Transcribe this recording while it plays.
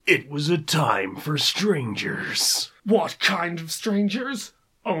It was a time for strangers. What kind of strangers?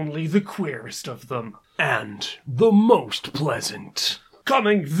 Only the queerest of them. And the most pleasant.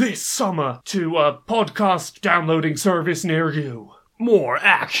 Coming this summer to a podcast downloading service near you. More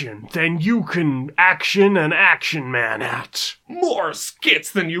action than you can action an action man at. More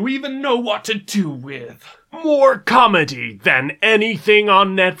skits than you even know what to do with. More comedy than anything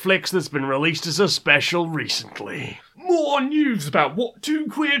on Netflix that's been released as a special recently. More news about what two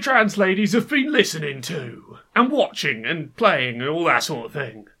queer trans ladies have been listening to. And watching and playing and all that sort of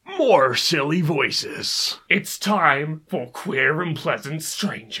thing. More silly voices. It's time for Queer and Pleasant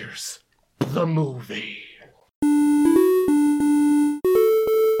Strangers, the movie.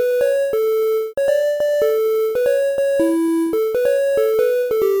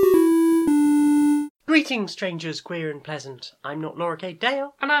 Greetings, strangers, queer and pleasant. I'm not Laura K.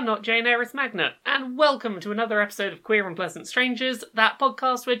 Dale. And I'm not Jane Eris Magna. And welcome to another episode of Queer and Pleasant Strangers, that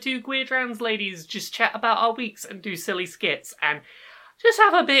podcast where two queer trans ladies just chat about our weeks and do silly skits and just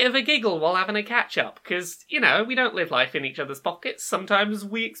have a bit of a giggle while having a catch-up, because, you know, we don't live life in each other's pockets. Sometimes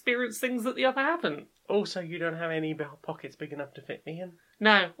we experience things that the other haven't. Also, you don't have any pockets big enough to fit me in.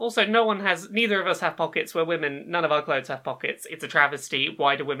 No. Also, neither of us have pockets. We're women. None of our clothes have pockets. It's a travesty.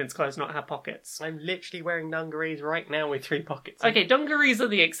 Why do women's clothes not have pockets? I'm literally wearing dungarees right now with 3 pockets. Okay, dungarees are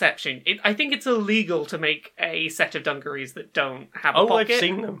the exception. I think it's illegal to make a set of dungarees that don't have a pocket. I've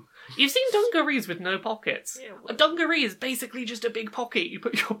seen them. You've seen dungarees with no pockets. Yeah, A dungaree is basically just a big pocket you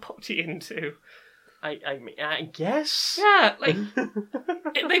put your body into. I guess? Yeah, like,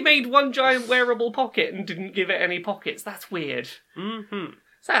 they made one giant wearable pocket and didn't give it any pockets. That's weird. Mm-hmm.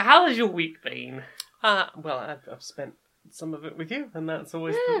 So, how has your week been? Well, I've spent some of it with you, and that's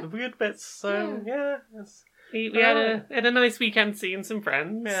always the weird bits, so, yeah. We had a nice weekend seeing some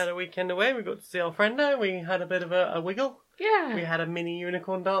friends. We had a weekend away, we got to see our friend there, we had a bit of a wiggle. Yeah. We had a mini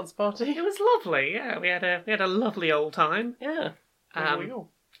unicorn dance party. It was lovely, yeah. We had a lovely old time. Yeah. Wiggle.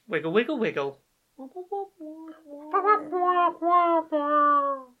 Wiggle, wiggle, wiggle.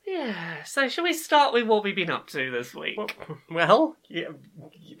 Yeah, so shall we start with what we've been up to this week? Well, yeah,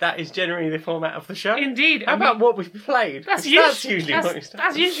 that is generally the format of the show. Indeed. How about what we've played? That's usually where we start.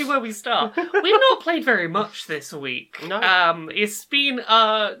 That's usually where we start. We've not played very much this week. No. It's been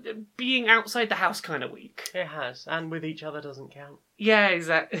being outside the house kind of week. It has, and with each other doesn't count. Yeah,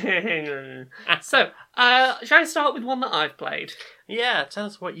 exactly. So, shall I start with one that I've played? Yeah, tell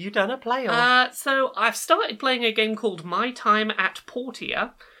us what you done a play on. So I've started playing a game called My Time at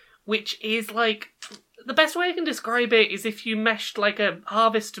Portia, which is like, the best way I can describe it is if you meshed like a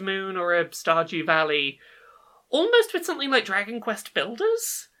Harvest Moon or a Stardew Valley, almost with something like Dragon Quest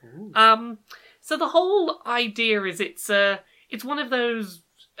Builders. Ooh. So the whole idea is it's one of those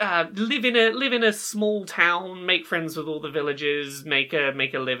live in a small town, make friends with all the villagers, make a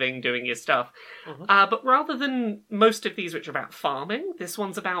living doing your stuff. Mm-hmm. But rather than most of these which are about farming, this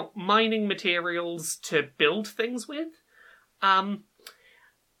one's about mining materials to build things with.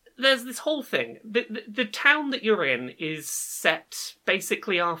 There's this whole thing. The town that you're in is set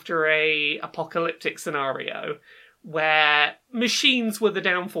basically after a apocalyptic scenario where machines were the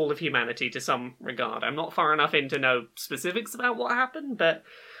downfall of humanity to some regard. I'm not far enough in to know specifics about what happened, but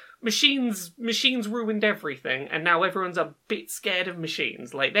machines ruined everything, and now everyone's a bit scared of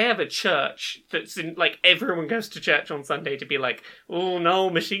machines. Like, they have a church that's in, like, everyone goes to church on Sunday to be like, oh no,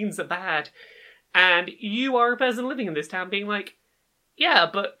 machines are bad. And you are a person living in this town being like, yeah,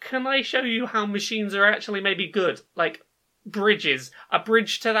 but can I show you how machines are actually maybe good? Like, bridges. A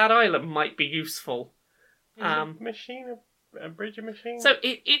bridge to that island might be useful. A bridge of machine? So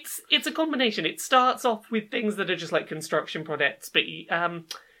it's a combination. It starts off with things that are just like construction products, but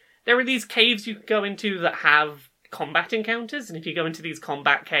there are these caves you can go into that have combat encounters, and if you go into these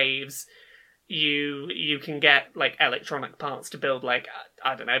combat caves, you can get like electronic parts to build, like,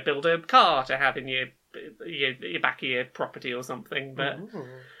 I don't know, build a car to have in your back of your property or something. But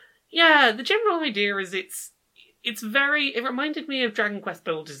yeah, the general idea is it reminded me of Dragon Quest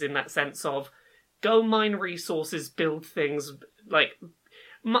Builders in that sense of go mine resources, build things, like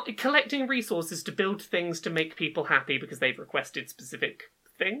collecting resources to build things to make people happy because they've requested specific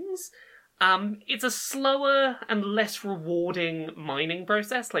things. It's a slower and less rewarding mining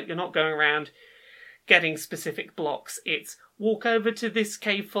process. Like, you're not going around getting specific blocks. It's walk over to this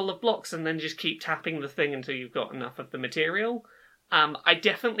cave full of blocks and then just keep tapping the thing until you've got enough of the material. I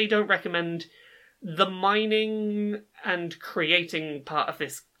definitely don't recommend the mining and creating part of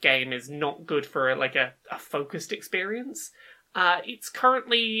this game is not good for a focused experience. It's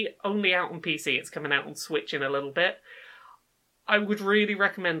currently only out on PC. It's coming out on Switch in a little bit. I would really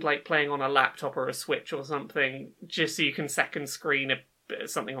recommend playing on a laptop or a Switch or something, just so you can second screen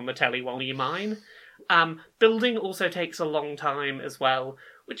something on the telly while you mine. Building also takes a long time as well,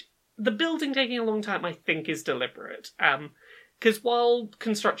 which the building taking a long time I think is deliberate. Because while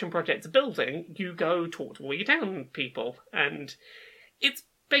construction projects are building, you go talk to all your town people, and it's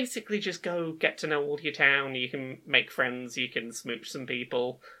basically just go get to know all your town. You can make friends, you can smooch some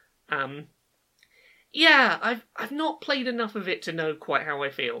people. Yeah, I've not played enough of it to know quite how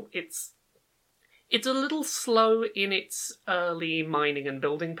I feel. It's a little slow in its early mining and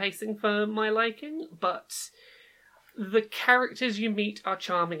building pacing for my liking, but the characters you meet are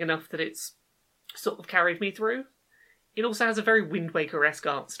charming enough that it's sort of carried me through. It also has a very Wind Waker-esque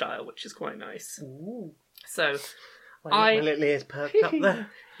art style, which is quite nice. Ooh. So, My little ears perked up there.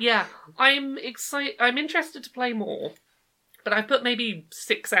 yeah, I'm interested to play more, but I've put maybe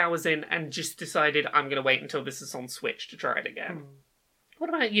 6 hours in and just decided I'm going to wait until this is on Switch to try it again. What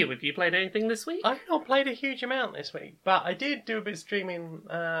about you? Have you played anything this week? I've not played a huge amount this week, but I did do a bit of streaming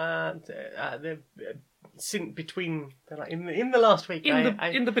in the last week.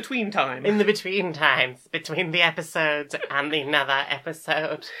 In the between time. In the between times, between the episodes and another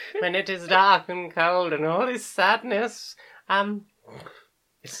episode, when it is dark and cold and all is sadness.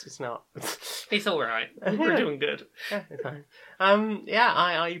 It's not. It's all right. We're doing good. Yeah, it's fine.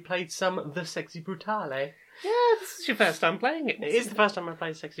 I played some The Sexy Brutale. Yeah, this is your first time playing it. It is the first time I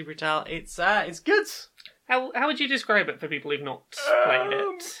played Sexy Brutale. It's good. How would you describe it for people who've not played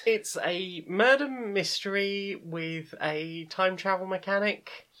it? It's a murder mystery with a time travel mechanic.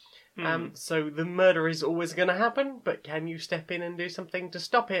 So the murder is always going to happen, but can you step in and do something to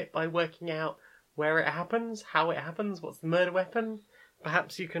stop it by working out where it happens, how it happens, what's the murder weapon?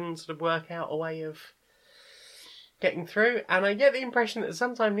 Perhaps you can sort of work out a way of getting through. And I get the impression that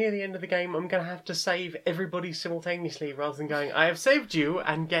sometime near the end of the game, I'm going to have to save everybody simultaneously rather than going, I have saved you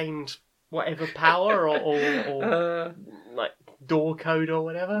and gained whatever power or like door code or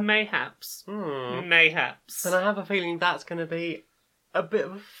whatever. Mayhaps. Mayhaps. And I have a feeling that's going to be a bit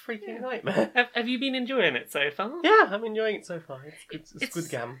of a freaking nightmare. Have you been enjoying it so far? Yeah, I'm enjoying it so far. It's good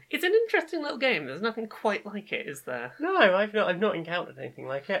game. It's an interesting little game. There's nothing quite like it, is there? No, I've not encountered anything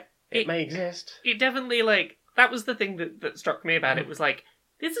like it. It may exist. It definitely, that was the thing that struck me about it, was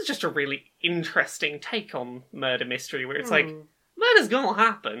this is just a really interesting take on murder mystery, where it's murder's gonna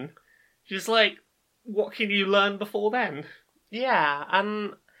happen. Just what can you learn before then? Yeah,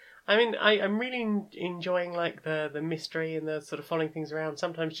 and I mean, I'm really enjoying the mystery and the sort of following things around.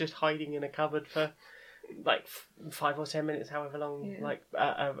 Sometimes just hiding in a cupboard for 5 or 10 minutes, however long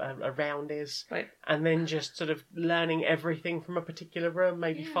a round is, and then just sort of learning everything from a particular room.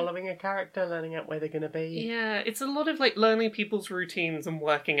 Maybe following a character, learning out where they're going to be. Yeah, it's a lot of learning people's routines and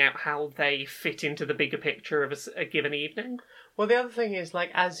working out how they fit into the bigger picture of a given evening. Well, the other thing is,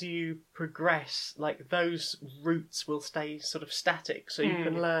 as you progress, those routes will stay sort of static, so you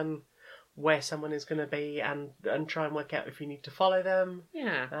can learn where someone is going to be and try and work out if you need to follow them.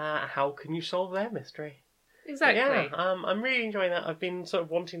 Yeah. How can you solve their mystery? Exactly. Yeah, I'm really enjoying that. I've been sort of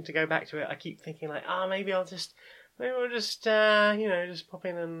wanting to go back to it. I keep thinking maybe we'll just pop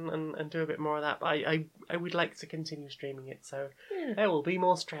in and do a bit more of that. But I would like to continue streaming it, so there will be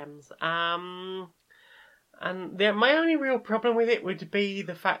more streams. And my only real problem with it would be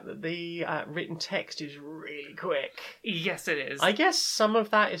the fact that the written text is really quick. Yes, it is. I guess some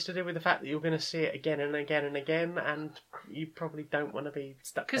of that is to do with the fact that you're going to see it again and again and again, and you probably don't want to be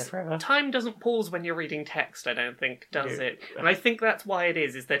stuck there forever. Because time doesn't pause when you're reading text, I don't think, does it? And I think that's why it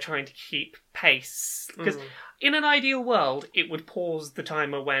is they're trying to keep pace. Because in an ideal world, it would pause the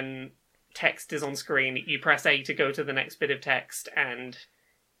timer when text is on screen. You press A to go to the next bit of text, and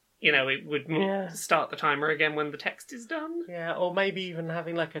it would start the timer again when the text is done. Yeah, or maybe even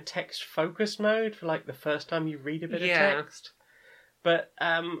having a text focus mode for the first time you read a bit of text. But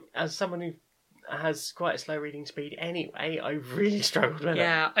as someone who has quite a slow reading speed anyway, I really struggled with it.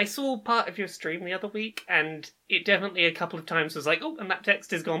 Yeah, I saw part of your stream the other week, and it definitely a couple of times was and that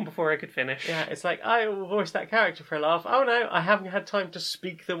text is gone before I could finish. Yeah, it's I will voice that character for a laugh. Oh no, I haven't had time to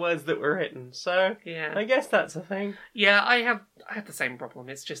speak the words that were written, so I guess that's a thing. Yeah, I had the same problem.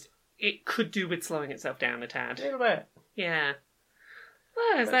 It's just, it could do with slowing itself down a tad. A little bit. Yeah.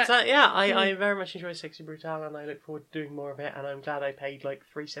 I very much enjoy Sexy Brutale, and I look forward to doing more of it, and I'm glad I paid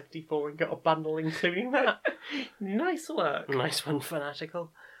 $3.74 and got a bundle including that. Nice work. Nice one,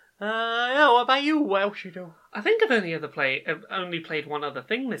 Fanatical. What about you? What else you do? I think I've only played one other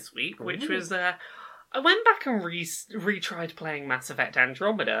thing this week, which was I went back and retried playing Mass Effect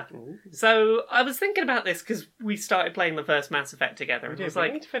Andromeda. Ooh. So I was thinking about this because we started playing the first Mass Effect together. We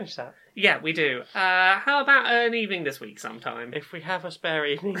need to finish that. Yeah, we do. How about an evening this week sometime? If we have a spare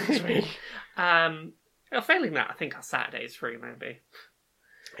evening this week. Failing that, I think our Saturday's free, maybe.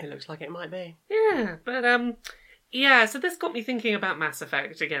 It looks like it might be. Yeah, but yeah. So this got me thinking about Mass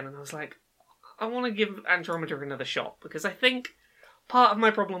Effect again, and I was like, I want to give Andromeda another shot because I think part of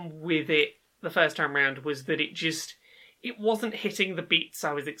my problem with it the first time round was that it wasn't hitting the beats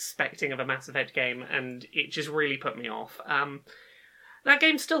I was expecting of a Mass Effect game, and it just really put me off. That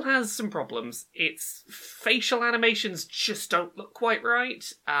game still has some problems. Its facial animations just don't look quite right.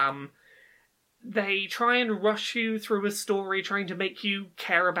 They try and rush you through a story, trying to make you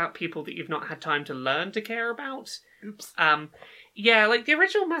care about people that you've not had time to learn to care about. Oops. Yeah, like the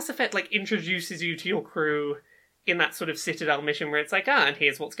original Mass Effect, like introduces you to your crew in that sort of Citadel mission where it's like, and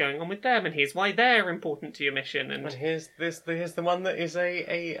here's what's going on with them, and here's why they're important to your mission, and And here's the one that is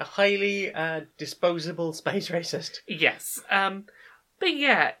a highly disposable space racist. yes. But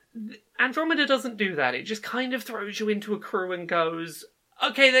yeah, Andromeda doesn't do that. It just kind of throws you into a crew and goes,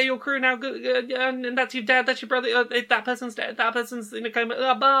 okay, they're your crew now, and that's your dad, that's your brother, that person's dead, that person's in a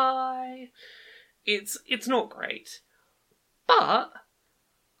coma, bye. It's not great. But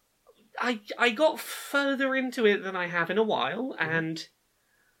I got further into it than I have in a while, and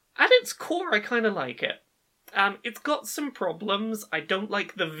at its core, I kind of like it. It's got some problems. I don't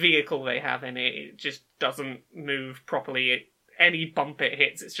like the vehicle they have in it. It just doesn't move properly. Any bump it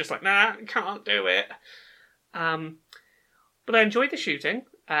hits, it's just like, nah, can't do it. But I enjoy the shooting.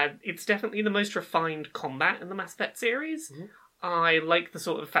 It's definitely the most refined combat in the Mass Effect series. Mhm. I like the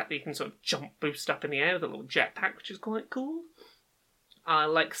sort of fact that you can sort of jump boost up in the air with a little jetpack, which is quite cool. I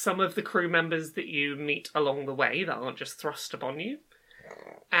like some of the crew members that you meet along the way that aren't just thrust upon you.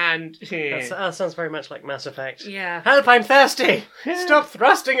 And That sounds very much like Mass Effect. yeah. Help, I'm thirsty! Stop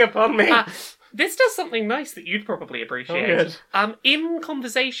thrusting upon me! This does something nice that you'd probably appreciate. Oh, good. In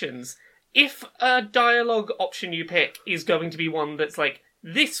conversations, if a dialogue option you pick is going to be one that's like,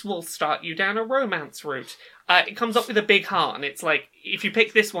 this will start you down a romance route, it comes up with a big heart, and it's like, if you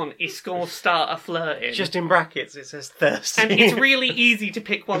pick this one, it's going to start a flirting. Just in brackets, it says thirsty. And it's really easy to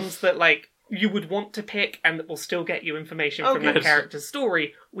pick ones that, like, you would want to pick and that will still get you information Oh, from that good. character's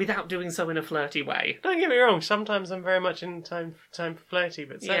story without doing so in a flirty way. Don't get me wrong, sometimes I'm very much in time for flirty,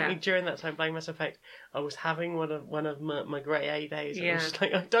 but certainly Yeah. during that time playing Mass Effect, I was having one of my grey A days, and I Yeah. was just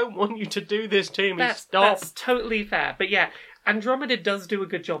like, I don't want you to do this to me, That's stop! totally fair. But yeah, Andromeda does do a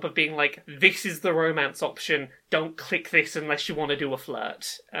good job of being like, this is the romance option, don't click this unless you want to do a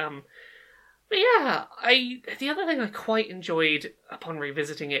flirt. But yeah, the other thing I quite enjoyed upon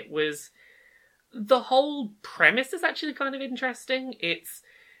revisiting it was the whole premise is actually kind of interesting. It's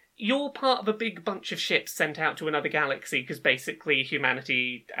you're part of a big bunch of ships sent out to another galaxy because basically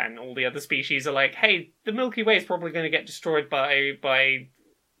humanity and all the other species are like, hey, the Milky Way is probably going to get destroyed by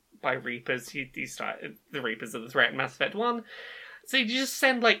Reapers. The Reapers are the threat in Mass Effect 1. So you just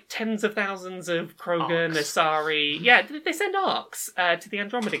send like tens of thousands of Krogan, Arcs. Asari. Yeah, they send Arcs to the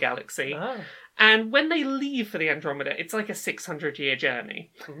Andromeda Galaxy. Oh. And when they leave for the Andromeda, it's like a 600-year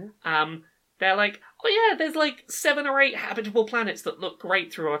journey. Mhm. They're like, oh yeah, there's like 7 or 8 habitable planets that look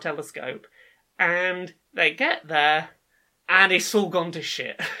great through our telescope. And they get there, and it's all gone to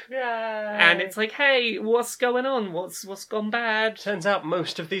shit. Yeah. And it's like, hey, what's going on? What's gone bad? Turns out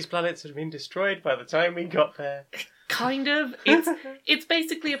most of these planets had been destroyed by the time we got there. Kind of. It's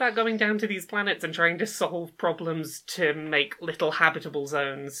basically about going down to these planets and trying to solve problems to make little habitable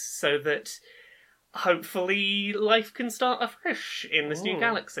zones so that hopefully life can start afresh in this new Ooh.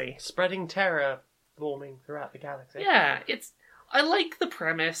 galaxy. Spreading terror forming throughout the galaxy. Yeah, I like the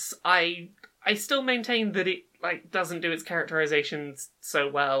premise. I still maintain that it like doesn't do its characterizations so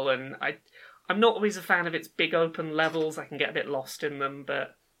well, and I'm not always a fan of its big open levels. I can get a bit lost in them,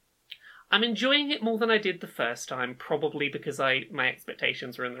 but I'm enjoying it more than I did the first time, probably because my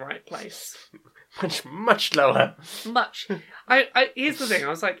expectations were in the right place. Much lower. Much. I here's the thing. I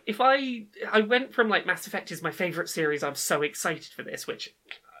was like, if I went from like Mass Effect is my favourite series, I'm so excited for this, which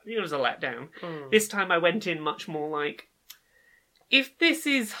it was a letdown. This time I went in much more like, if this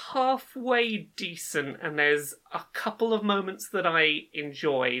is halfway decent and there's a couple of moments that I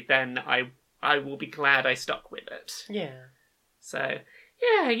enjoy, then I will be glad I stuck with it. Yeah. So,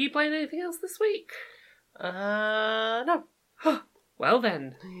 yeah, you playing anything else this week? No. Well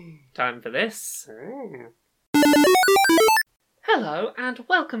then, time for this. Hello and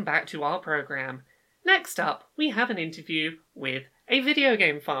welcome back to our programme. Next up, we have an interview with a video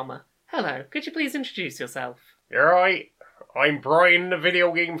game farmer. Hello, could you please introduce yourself? You're right. I'm Brian, the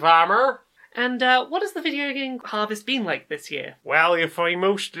video game farmer. And what has the video game harvest been like this year? Well, you find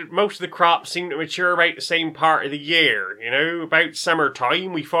most of the crops seem to mature about the same part of the year. You know, about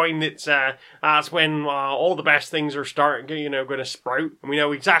summertime, we find that's when all the best things are starting, going to sprout, and we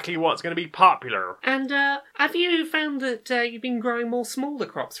know exactly what's going to be popular. And have you found that you've been growing more smaller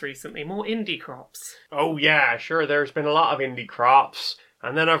crops recently, more indie crops? Oh yeah, sure. There's been a lot of indie crops,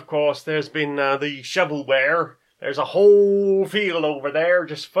 and then of course there's been the shovelware. There's a whole field over there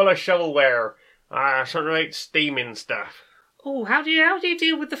just full of shovelware. Something like steaming stuff. Oh, how do you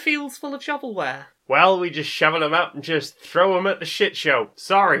deal with the fields full of shovelware? Well, we just shovel them up and just throw them at the shit show.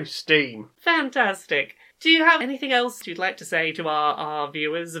 Sorry, steam. Fantastic. Do you have anything else you'd like to say to our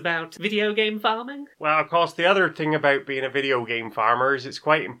viewers about video game farming? Well, of course, the other thing about being a video game farmer is it's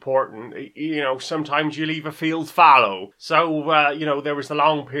quite important. Sometimes you leave a field fallow. So, there was the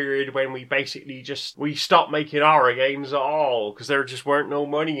long period when we basically we stopped making horror games at all because there just weren't no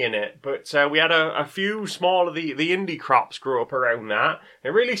money in it. But we had a few small of the indie crops grow up around that. It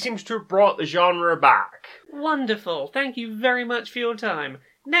really seems to have brought the genre back. Wonderful. Thank you very much for your time.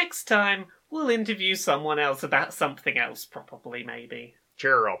 Next time, we'll interview someone else about something else, probably, maybe.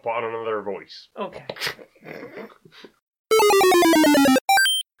 Sure, I'll put on another voice. Okay.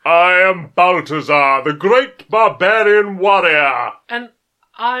 I am Balthazar, the great barbarian warrior. And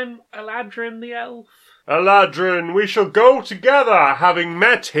I'm Eladrin the elf. Eladrin, we shall go together, having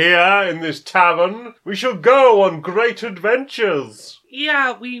met here in this tavern. We shall go on great adventures.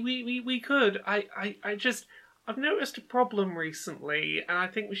 Yeah, we could. I've noticed a problem recently, and I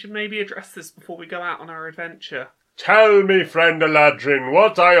think we should maybe address this before we go out on our adventure. Tell me, friend Eladrin,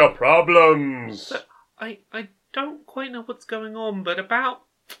 what are your problems? I don't quite know what's going on, but about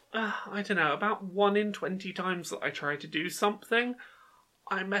 1 in 20 times that I try to do something,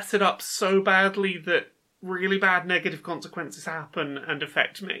 I mess it up so badly that really bad negative consequences happen and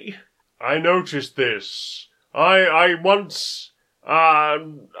affect me. I noticed this. I once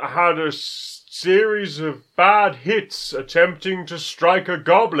had a series of bad hits attempting to strike a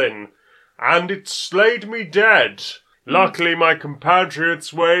goblin, and it slayed me dead. Luckily, my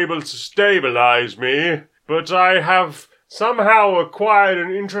compatriots were able to stabilize me, but I have somehow acquired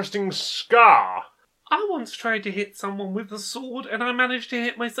an interesting scar. I once tried to hit someone with a sword, and I managed to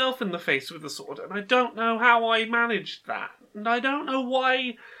hit myself in the face with a sword, and I don't know how I managed that. And I don't know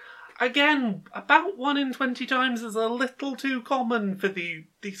why. Again, about 1 in 20 times is a little too common for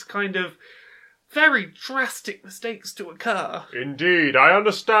these kind of very drastic mistakes to occur. Indeed, I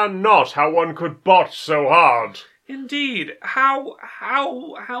understand not how one could botch so hard. Indeed, how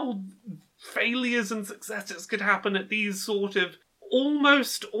failures and successes could happen at these sort of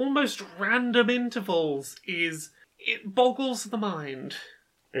almost random intervals it boggles the mind.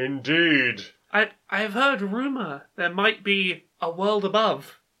 Indeed. I have heard rumour there might be a world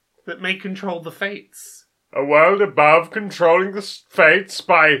above that may control the fates. A world above controlling the fates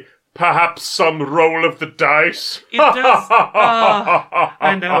by perhaps some roll of the dice? It does.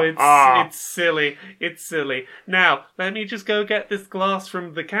 I know, it's silly. It's silly. Now, let me just go get this glass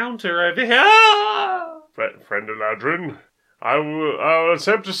from the counter over here. Friend Eladrin, I will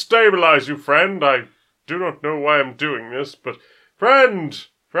attempt to stabilize you, friend. I do not know why I'm doing this, but... Friend,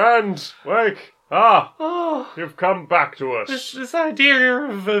 wake. You've come back to us. This idea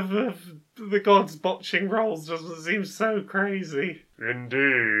of the gods botching rolls doesn't seem so crazy.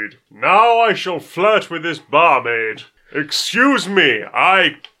 Indeed. Now I shall flirt with this barmaid. Excuse me,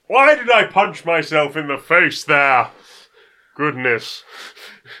 why did I punch myself in the face there? Goodness.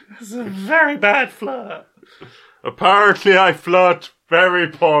 It's a very bad flirt. Apparently I flirt very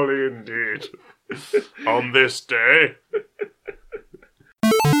poorly indeed. On this day.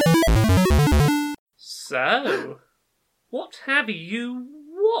 So, what have you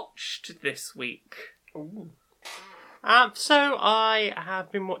watched this week? So I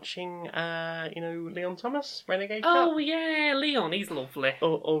have been watching, Leon Thomas, Renegade Cut. Oh yeah, Leon, he's lovely.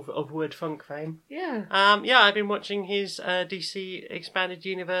 Of Word Funk fame. Yeah. I've been watching his DC Expanded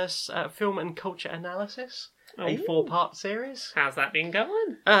Universe film and culture analysis. A 4-part series. How's that been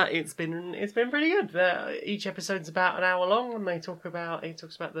going? It's been pretty good. Each episode's about an hour long, and he talks about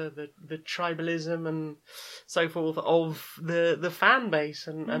the tribalism and so forth of the fan base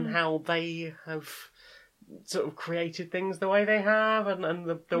and how they have sort of created things the way they have,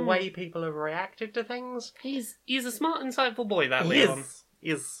 and the way people have reacted to things. He's a smart, insightful boy, that Leon. He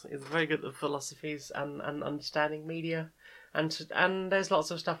is very good at philosophies and understanding media, and there's lots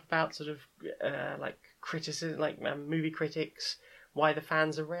of stuff about sort of like criticism, like movie critics, why the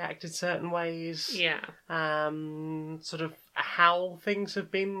fans have reacted certain ways. Yeah. Sort of how things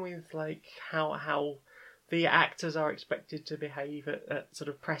have been with like how the actors are expected to behave at sort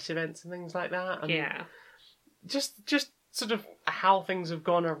of press events and things like that. And Yeah. Just sort of how things have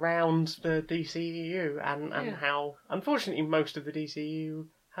gone around the DCEU and Yeah. how, unfortunately, most of the DCEU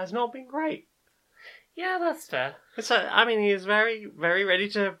has not been great. Yeah, that's fair. So, I mean, he is very, very ready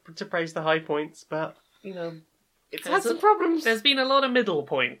to praise the high points, but, you know, it's had some problems. There's been a lot of middle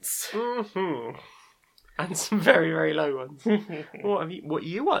points. Mm-hmm. And some very, very low ones. What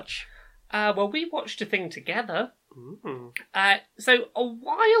you watch? Well, we watched a thing together. Mm. So a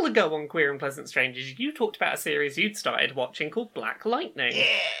while ago on Queer and Pleasant Strangers, you talked about a series you'd started watching called Black Lightning,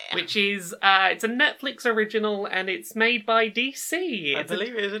 which is it's a Netflix original and it's made by DC. I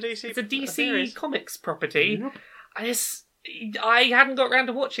believe it is a DC. It's a DC series. Comics property. Yep. I hadn't got around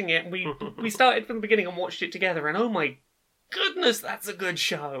to watching it, and we started from the beginning and watched it together. And oh my goodness, that's a good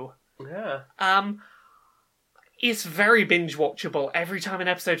show. Yeah. It's very binge watchable. Every time an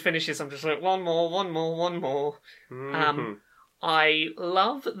episode finishes, I'm just like, one more. Mhm. I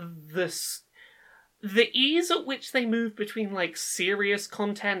love the ease at which they move between like serious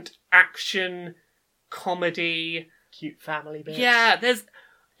content, action, comedy. Cute family bits. Yeah,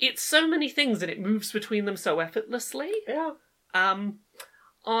 it's so many things and it moves between them so effortlessly. Yeah.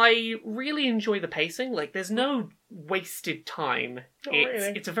 I really enjoy the pacing. Like, there's no wasted time. Not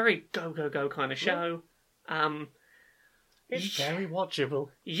really. It's a very go kind of show. It's very watchable.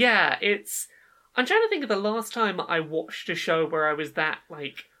 Yeah, I'm trying to think of the last time I watched a show where I was that,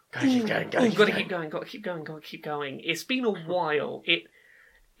 like... Gotta keep going, gotta keep going. It's been a while.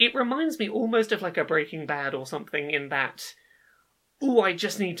 It reminds me almost of like a Breaking Bad or something in that, I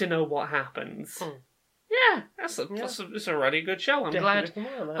just need to know what happens. Yeah, it's a really good show.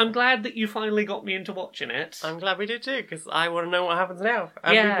 I'm glad that you finally got me into watching it. I'm glad we did too, because I want to know what happens now.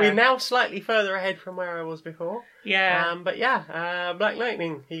 We're now slightly further ahead from where I was before. Yeah. But yeah, Black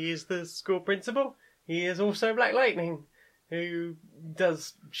Lightning. He is the school principal. He is also Black Lightning, who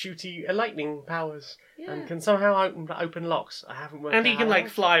does shooty lightning powers and can somehow open locks. I haven't worked out. And he can like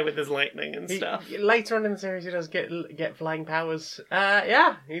fly with his lightning and stuff. Later on in the series, he does get flying powers.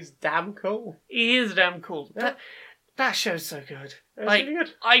 Yeah, he's damn cool. He is damn cool. Yeah. That show's so good. It's Like, really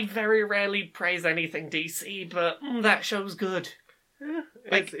good. I very rarely praise anything DC, but that show's good. Yeah.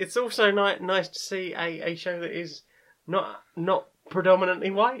 Like- It's also nice to see a show that is not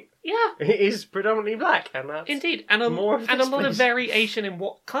predominantly white. Yeah, It is predominantly black, and that's indeed, and a more of lot this, of please. variation in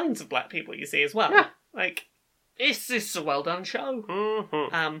what kinds of black people you see as well. Yeah. Like, it's a well done show.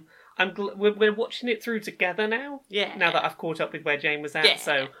 Mhm. We're watching it through together now. Yeah. Now that I've caught up with where Jane was at, Yeah.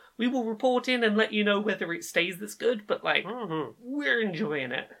 so we will report in and let you know whether it stays this good. But like, Mhm. we're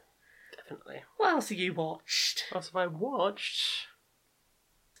enjoying it. Definitely. What else have you watched? What have I watched?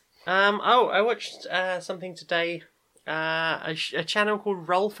 I watched something today. A channel called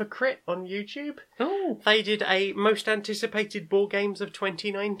Roll for Crit on YouTube. Oh, They did a most anticipated board games of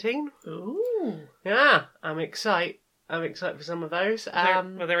 2019. ooh. Yeah, I'm excited. I'm excited for some of those.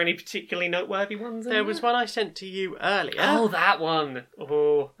 Were there any particularly noteworthy ones? There was one I sent to you earlier. Oh, that one.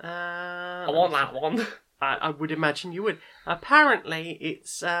 Oh, I I want that one. I would imagine you would. Apparently,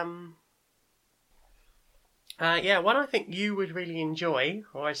 it's one I think you would really enjoy,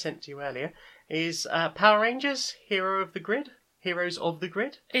 or I sent to you earlier, is Power Rangers: Heroes of the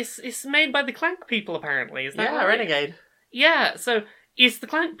Grid. It's made by the Clank people, apparently. Is that Yeah, right? Renegade. Yeah, so it's the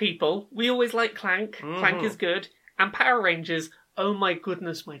Clank people. We always like Clank. Clank is good. And Power Rangers. Oh my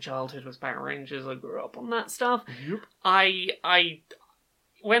goodness, my childhood was Power Rangers. I grew up on that stuff. Yep.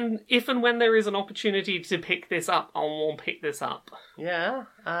 If and when there is an opportunity to pick this up, I will pick this up. Yeah.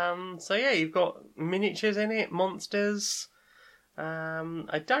 So yeah, you've got miniatures in it, monsters.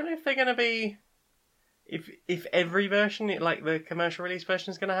 I don't know if they're going to be. If every version, like the commercial release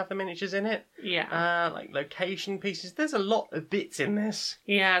version, is going to have the miniatures in it. Yeah. Like location pieces. There's a lot of bits in this.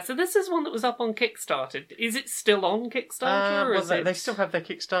 Yeah, so this is one that was up on Kickstarter. Is it still on Kickstarter? Or Well, is it... they still have their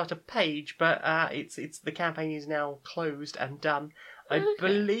Kickstarter page, but it's the campaign is now closed and done. I Okay.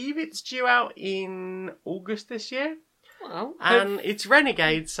 believe it's due out in August this year, Well, and it's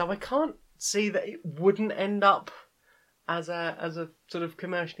Renegade, so I can't see that it wouldn't end up as a sort of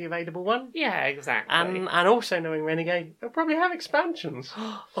commercially available one. yeah, exactly. And also knowing Renegade, they'll probably have expansions.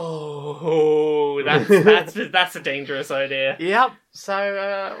 Oh, that's a dangerous idea. Yep.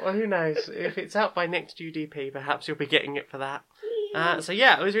 So well, who knows? If it's out by next UDP, perhaps you'll be getting it for that. So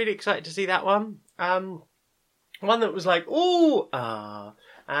yeah, I was really excited to see that one. One that was like,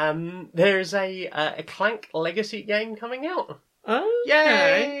 there's a Clank Legacy game coming out. Oh,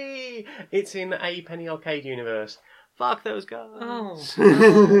 Yay! It's in a Penny Arcade universe. Fuck those guys. Oh,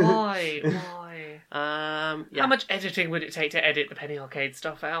 why? Yeah. How much editing would it take to edit the Penny Arcade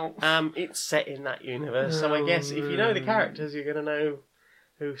stuff out? It's set in that universe, so I guess if you know the characters, you're going to know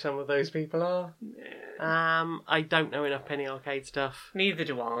who some of those people are. I don't know enough Penny Arcade stuff Neither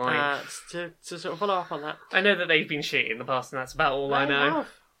do I. to sort of follow up on that. I know that they've been shit in the past, and that's about all I know.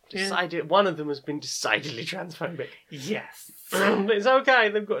 One of them has been decidedly transphobic. Yes. But it's okay,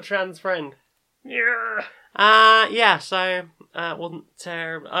 they've got a trans friend. Yeah. So wasn't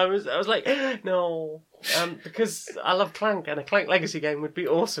terrible. I was like, no, because I love Clank, and a Clank Legacy game would be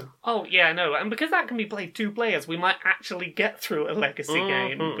awesome. Oh yeah, no, and because that can be played 2 players, we might actually get through a legacy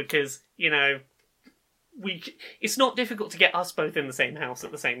game because it's not difficult to get us both in the same house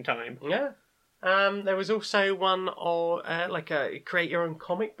at the same time. Yeah. There was also one or create your own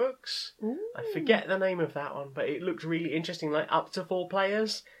comic books. Ooh. I forget the name of that one, but it looked really interesting. Like up to 4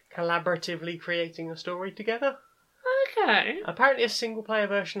 players collaboratively creating a story together. Okay. Apparently, a single player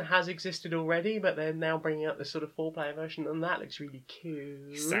version has existed already, but they're now bringing out this sort of 4 player version, and that looks really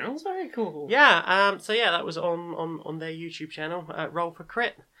cool. Sounds very cool. Yeah. So that was on their YouTube channel, Roll for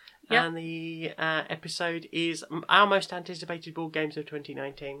Crit. Yep. And the episode is our most anticipated board games of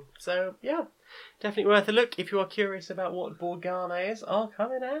 2019. So, yeah, definitely worth a look if you are curious about what Board Ghana is are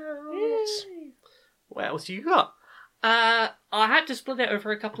coming out. Yay. What else you got? I had to split it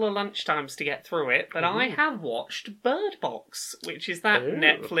over a couple of lunchtimes to get through it, but I have watched Bird Box, which is that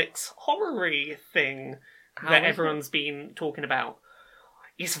Netflix horror-y thing that everyone's been talking about.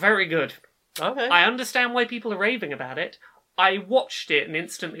 It's very good. Okay. I understand why people are raving about it. I watched it and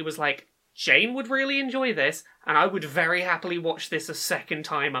instantly was like, Jane would really enjoy this, and I would very happily watch this a second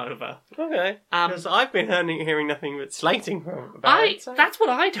time over. Okay. Because I've been hearing nothing but slating about it. So. That's what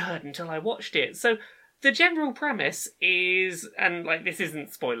I'd heard until I watched it. So the general premise is, and this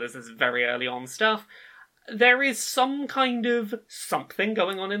isn't spoilers, this is very early on stuff, there is some kind of something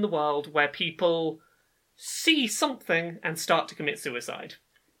going on in the world where people see something and start to commit suicide.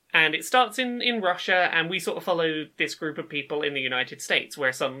 And it starts in Russia, and we sort of follow this group of people in the United States,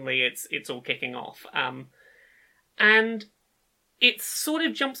 where suddenly it's all kicking off. And it sort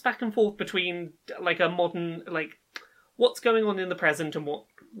of jumps back and forth between a modern what's going on in the present and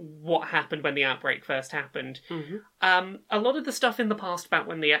what happened when the outbreak first happened. Mm-hmm. A lot of the stuff in the past about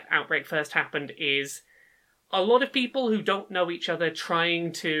when the outbreak first happened is a lot of people who don't know each other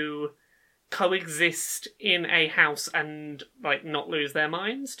trying to coexist in a house and not lose their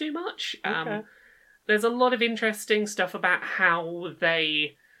minds too much. Okay. There's a lot of interesting stuff about how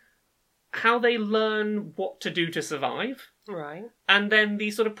they learn what to do to survive. Right. And then the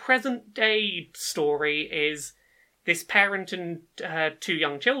sort of present day story is this parent and 2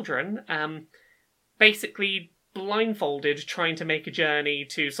 young children basically blindfolded trying to make a journey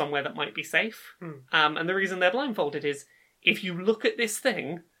to somewhere that might be safe. And the reason they're blindfolded is if you look at this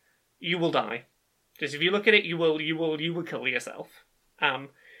thing, you will die. Just if you look at it, you will kill yourself.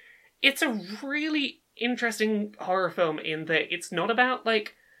 It's a really interesting horror film in that it's not about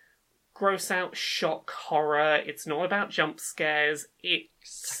gross out shock horror. It's not about jump scares. It's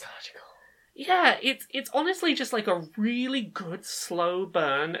psychological. Yeah, it's honestly just a really good slow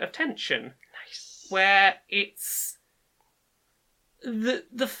burn of tension. Nice. Where it's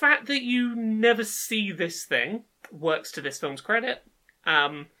the fact that you never see this thing works to this film's credit.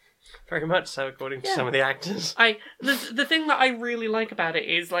 Very much so, according to some of the actors. The thing that I really like about it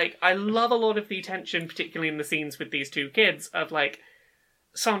is, I love a lot of the tension, particularly in the scenes with these 2 kids, of,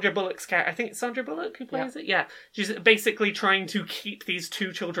 Sandra Bullock's character. I think it's Sandra Bullock who plays it? Yeah. She's basically trying to keep these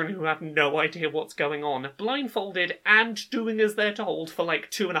 2 children who have no idea what's going on blindfolded and doing as they're told for,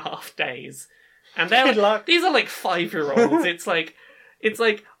 2.5 days. And they're these are, 5-year-olds. It's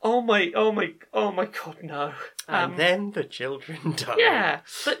oh my god, no. And then the children die. Yeah,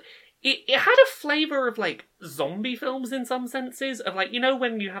 but it had a flavour of, zombie films in some senses. Of,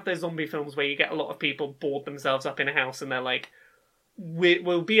 when you have those zombie films where you get a lot of people board themselves up in a house and they're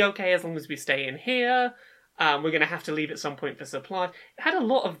we'll be okay as long as we stay in here. We're going to have to leave at some point for supply. It had a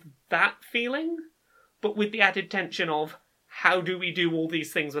lot of that feeling, but with the added tension of how do we do all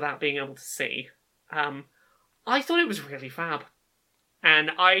these things without being able to see. I thought it was really fab.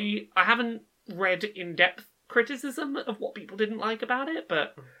 And I haven't read in-depth criticism of what people didn't like about it,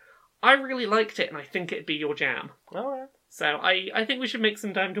 but I really liked it, and I think it'd be your jam. Alright. So I think we should make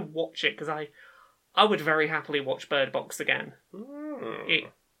some time to watch it, because I would very happily watch Bird Box again.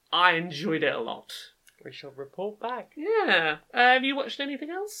 I enjoyed it a lot. We shall report back. Yeah. Have you watched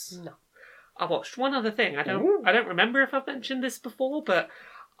anything else? No. I watched one other thing. I don't remember if I've mentioned this before, but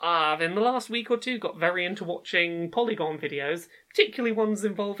I've in the last week or two got very into watching Polygon videos, particularly ones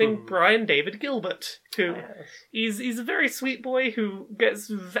involving Brian David Gilbert, who he's a very sweet boy who gets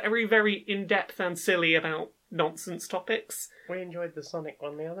very, very in-depth and silly about nonsense topics. We enjoyed the Sonic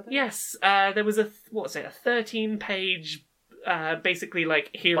one the other day. Yes, there was a 13-page, basically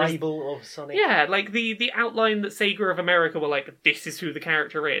like Bible of Sonic. Yeah, like the outline that Sega of America were like, this is who the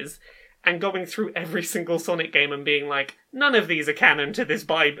character is. And going through every single Sonic game and being like, none of these are canon to this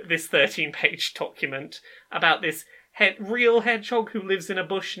 13-page document about this real hedgehog who lives in a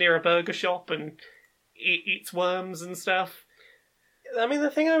bush near a burger shop and eats worms and stuff. I mean, the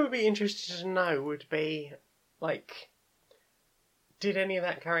thing I would be interested to know would be, like, did any of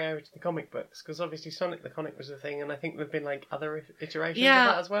that carry over to the comic books? Because obviously Sonic the Comic was a thing, and I think there have been, like, other iterations of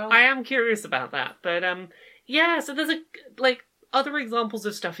that as well. I am curious about that. But, so there's other examples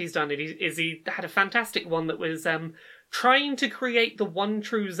of stuff he's done is he had a fantastic one that was trying to create the one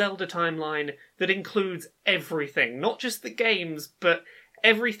true Zelda timeline that includes everything, not just the games, but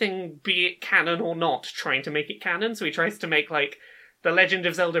everything, be it canon or not, trying to make it canon. So he tries to make like the Legend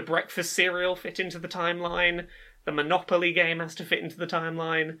of Zelda breakfast cereal fit into the timeline, the Monopoly game has to fit into the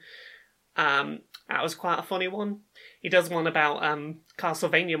timeline. That was quite a funny one. He does one about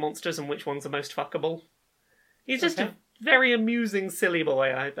Castlevania monsters and which ones are most fuckable. He's just a very amusing, silly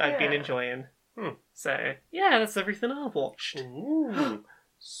boy I've been enjoying. So, yeah, that's everything I've watched. Ooh.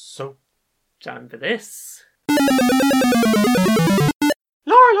 So, time for this.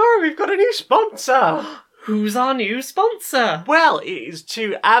 Laura, we've got a new sponsor! Who's our new sponsor? Well, it is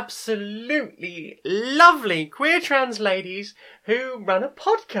two absolutely lovely queer trans ladies who run a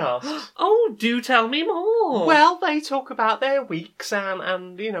podcast. Oh, do tell me more. Well, they talk about their weeks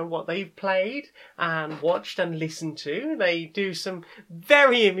and you know, what they've played and watched and listened to. They do some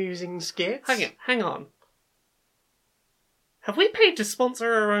very amusing skits. Hang on. Have we paid to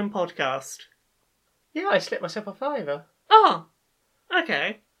sponsor our own podcast? Yeah, I slipped myself a $5. Oh,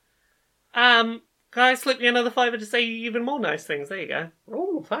 okay. Can I slip you another $5 to say even more nice things? There you go.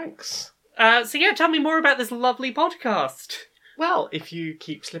 Oh, thanks. So yeah, tell me more about this lovely podcast. Well, if you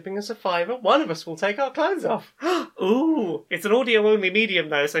keep slipping us a $5, one of us will take our clothes off. Ooh, it's an audio-only medium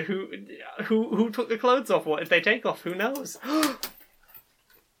though, so who took the clothes off? What did they take off? Who knows?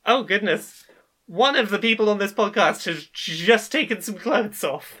 Oh goodness. One of the people on this podcast has just taken some clothes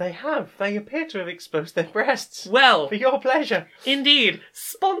off. They have. They appear to have exposed their breasts. Well, for your pleasure. Indeed.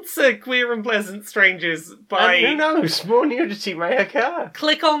 Sponsor Queer and Pleasant Strangers by... And who knows, more nudity may occur.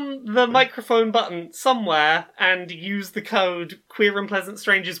 Click on the microphone button somewhere and use the code Queer and Pleasant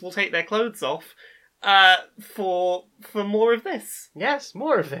Strangers will take their clothes off for more of this. Yes,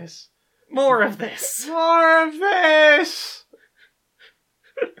 more of this. More of this. More of this!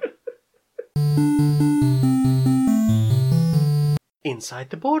 Inside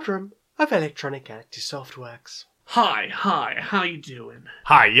the boardroom of Electronic Galaxy Softworks. Hi, how you doing?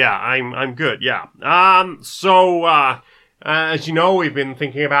 Hi, yeah, I'm good, yeah. As you know, we've been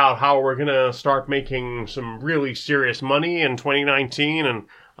thinking about how we're gonna start making some really serious money in 2019, and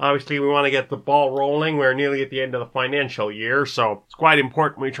obviously we want to get the ball rolling. We're nearly at the end of the financial year, so it's quite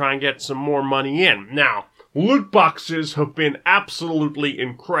important we try and get some more money in. Now, loot boxes have been absolutely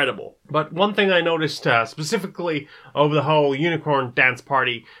incredible. But one thing I noticed specifically over the whole Unicorn Dance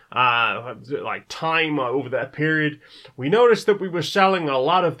Party, time over that period, we noticed that we were selling a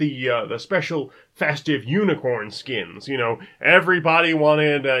lot of the special festive unicorn skins. You know, everybody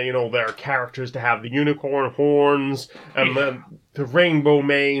wanted, their characters to have the unicorn horns and the rainbow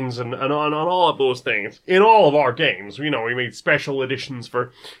manes and on all of those things. In all of our games, we made special editions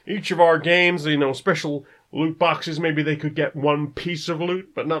for each of our games, special loot boxes. Maybe they could get one piece of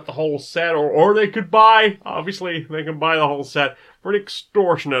loot, but not the whole set, or they could buy, obviously, they can buy the whole set for an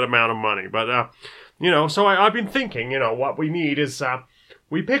extortionate amount of money. But, so I've been thinking, what we need is,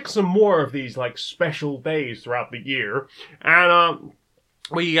 we pick some more of these, special days throughout the year, and,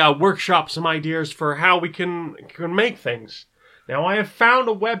 we workshop some ideas for how we can make things. Now, I have found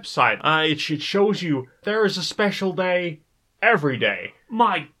a website. It shows you there is a special day every day.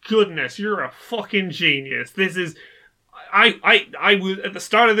 My goodness, you're a fucking genius. This is... I was at the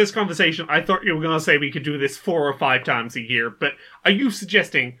start of this conversation, I thought you were going to say we could do this 4 or 5 times a year, but are you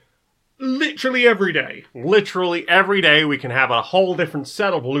suggesting literally every day. Literally every day we can have a whole different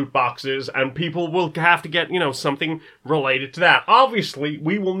set of loot boxes, and people will have to get, something related to that. Obviously,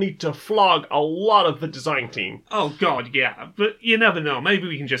 we will need to flog a lot of the design team. Oh god, yeah, but you never know. Maybe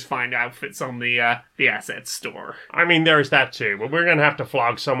we can just find outfits on the assets store. I mean, there's that too, but we're gonna have to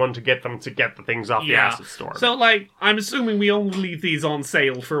flog someone to get the things off the asset store. So, I'm assuming we only leave these on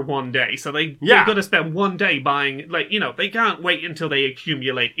sale for one day, so they've got to spend one day buying, they can't wait until they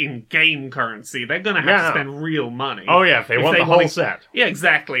accumulate in-game currency. They're gonna have to spend real money. Oh yeah, if they want the whole set. Yeah,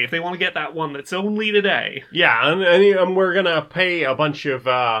 exactly. If they want to get that one that's only today. Yeah, and we're gonna pay a bunch of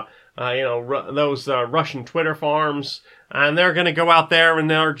those Russian Twitter farms, and they're gonna go out there and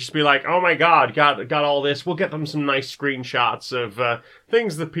they'll just be like, "Oh my God, got all this." We'll get them some nice screenshots of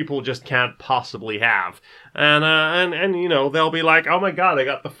things that people just can't possibly have, and they'll be like, "Oh my God, I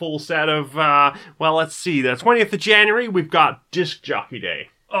got the full set of." Let's see, the 20th of January, we've got Disc Jockey Day.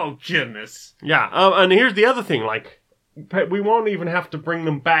 Oh, goodness. Yeah, and here's the other thing, we won't even have to bring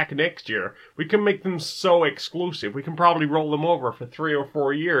them back next year. We can make them so exclusive. We can probably roll them over for 3 or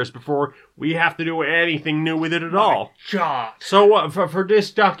 4 years before we have to do anything new with it at all. God. So for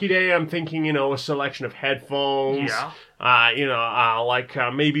Disc Jockey Day, I'm thinking, a selection of headphones. Yeah.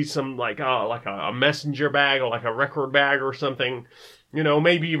 Maybe some, a messenger bag or like a record bag or something.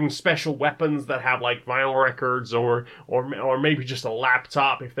 Maybe even special weapons that have vinyl records or maybe just a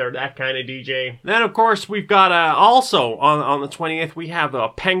laptop if they're that kind of DJ. Then of course we've got also on the 20th we have a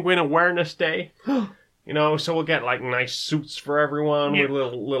Penguin Awareness Day. So we'll get nice suits for everyone with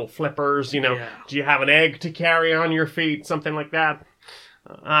little flippers. Do you have an egg to carry on your feet? Something like that.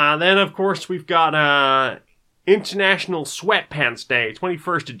 Then of course we've got International Sweatpants Day,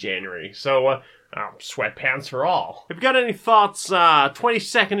 21st of January. So sweatpants for all. If you got any thoughts,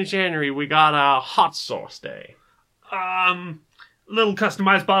 22nd of January, we got Hot Sauce Day. Little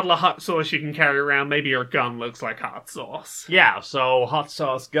customized bottle of hot sauce you can carry around. Maybe your gun looks like hot sauce. Yeah, so hot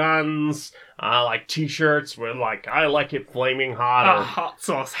sauce guns, t-shirts with I like it flaming hot. A hot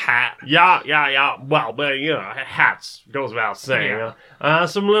sauce hat. Yeah. Well, but hats goes without saying. Yeah.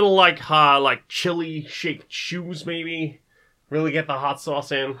 Some little chili shaped shoes maybe. Really get the hot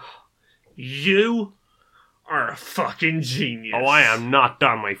sauce in. You are a fucking genius. Oh, I am not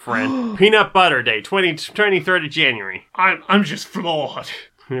done, my friend. Peanut Butter Day, 23rd of January. I'm just floored.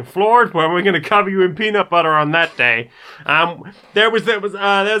 You're floored? Well, we're going to cover you in peanut butter on that day. There's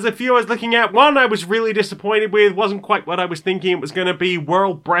a few I was looking at. One I was really disappointed with. Wasn't quite what I was thinking. It was going to be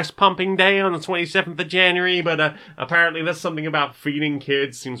World Breast Pumping Day on the 27th of January, but apparently that's something about feeding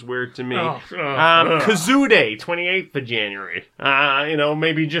kids. Seems weird to me. Kazoo Day, 28th of January.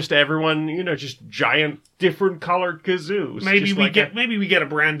 Maybe just everyone, just giant different colored kazoos. Maybe we get a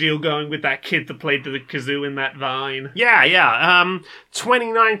brand deal going with that kid that played the kazoo in that Vine. Yeah.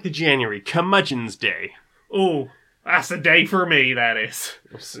 29th of January, Curmudgeon's Day. Oh, that's a day for me, that is.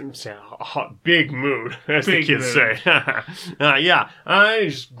 It's a hot, big mood, as Big the kids mood. say.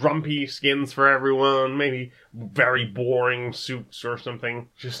 Just grumpy skins for everyone. Maybe very boring suits or something.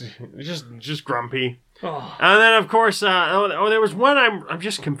 Just grumpy. Oh. And then, of course, there was one I'm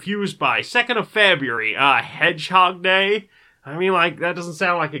just confused by. 2nd of February, Hedgehog Day. I mean, that doesn't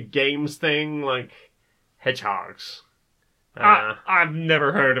sound like a games thing. Hedgehogs. I've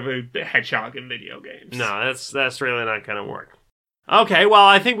never heard of a hedgehog in video games. No, that's really not gonna work. Okay, well,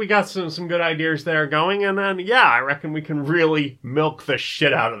 I think we got some good ideas there going, and then, I reckon we can really milk the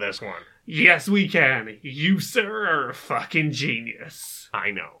shit out of this one. Yes, we can. You, sir, are a fucking genius.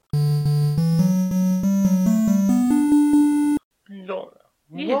 I know. Laura,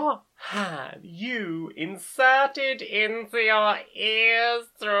 Yeah. what have you inserted into your ears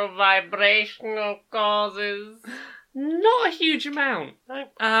through vibrational causes? Not a huge amount.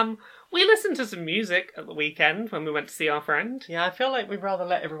 No. We listened to some music at the weekend when we went to see our friend. Yeah, I feel like we'd rather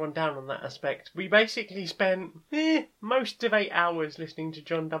let everyone down on that aspect. We basically spent most of 8 hours listening to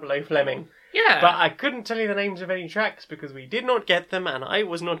John 00 Fleming. Yeah. But I couldn't tell you the names of any tracks because we did not get them and I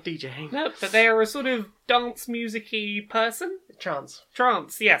was not DJing. No, but they are a sort of dance music-y person. Chance.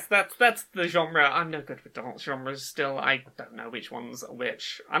 Trance, yes, that's the genre. I'm no good with dance genres still. I don't know which ones are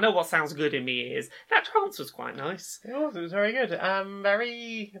which. I know what sounds good in me is that trance was quite nice. It was very good.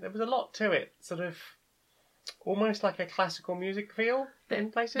 There was a lot to it. Sort of almost like a classical music feel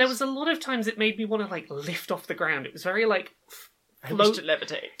in places. There was a lot of times it made me want to lift off the ground. It was very I wish to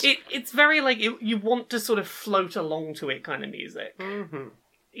levitate. It's very you want to sort of float along to it kind of music. Mm-hmm.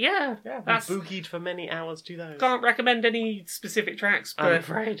 Yeah, Yeah, that's. we boogied for many hours to those. Can't recommend any specific tracks, I'm but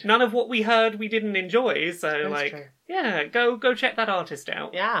afraid. none of what we heard we didn't enjoy. So That's true. yeah, go check that artist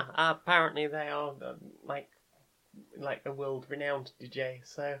out. Yeah, apparently they are like a world-renowned DJ.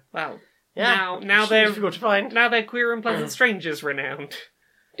 So Well, yeah, now they're difficult to find. now they're Queer and Pleasant Strangers renowned.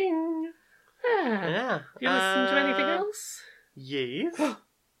 Ding. Yeah. Yeah. Have you listened to anything else? Yes.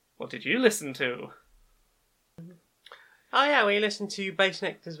 What did you listen to? Oh yeah, we listened to Bass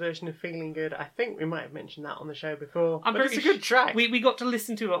Nectar's version of Feeling Good. I think we might have mentioned that on the show before. I'm but it's a good track. We got to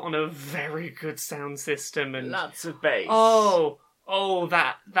listen to it on a very good sound system and Lots of bass. Oh,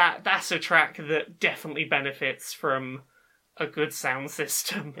 that's a track that definitely benefits from a good sound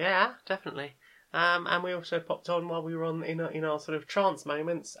system. Yeah, definitely. And we also popped on while we were in our sort of trance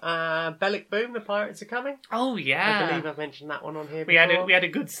moments. Bellic Boom, The Pirates Are Coming. Oh yeah, I believe I've mentioned that one on here we before. had a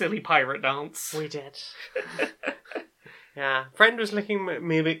good silly pirate dance. We did. Yeah, friend was looking at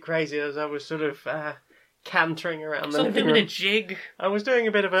me a bit crazy as I was sort of cantering around the Sort of living doing room. a jig. I was doing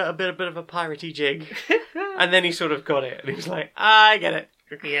a bit of a piratey jig, and then he sort of got it, and he was like, "I get it."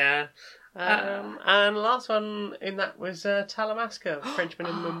 Yeah. And the last one in that was Talamasca, Frenchman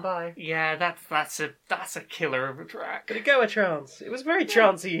in Mumbai. Yeah, that's a killer of a track. Did it go a trance? It was a very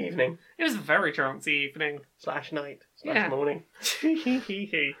trancey evening It was a very trancey evening. / night / Yeah. morning.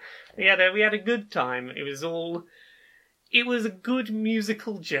 we had a good time. It was a good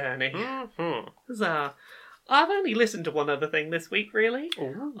musical journey. Mm-hmm. So, I've only listened to one other thing this week, really.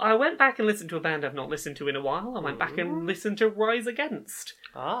 Ooh. I went back and listened to a band I've not listened to in a while. I went back and listened to Rise Against,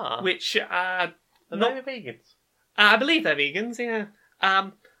 which Are not- they vegans? I believe they're vegans. Yeah.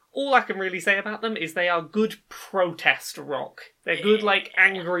 All I can really say about them is they are good protest rock. They're good, like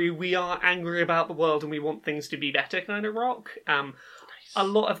angry. We are angry about the world and we want things to be better kind of rock. A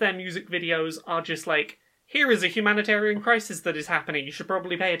lot of their music videos are just like, here is a humanitarian crisis that is happening. You should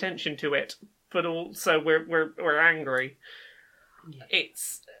probably pay attention to it. But also, we're angry. Yeah.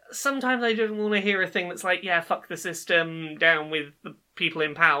 It's sometimes I don't want to hear a thing that's like, yeah, fuck the system, down with the people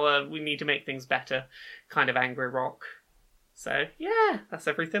in power. We need to make things better. Kind of angry rock. So yeah, that's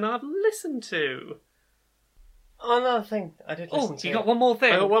everything I've listened to. Oh, another thing I did listen to. You got one more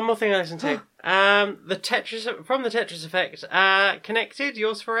thing. I got one more thing I listened to. The Tetris Effect. Connected,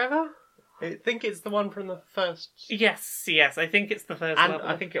 Yours Forever. I think it's the one from the first. Yes. I think it's the first And level.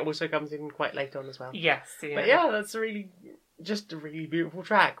 I think it also comes in quite late on as well. Yes. Yeah. But yeah, that's just a really beautiful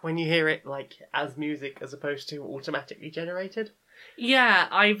track when you hear it like as music as opposed to automatically generated. Yeah,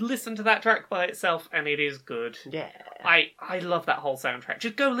 I've listened to that track by itself and it is good. Yeah. I love that whole soundtrack.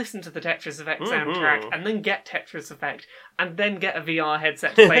 Just go listen to the Tetris Effect soundtrack and then get Tetris Effect and then get a VR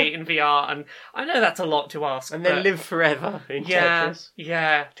headset to play it in VR. And I know that's a lot to ask. And then but live forever in Tetris.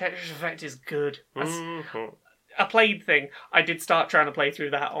 Yeah, Tetris Effect is good. Mhm. A played thing. I did start trying to play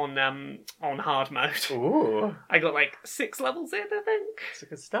through that on hard mode. Ooh. I got like 6 levels in, I think. It's a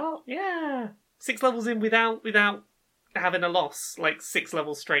good start. Yeah. 6 levels in without having a loss, like 6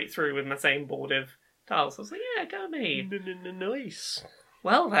 levels straight through with my same board of tiles. I was like, yeah, go me. Nice.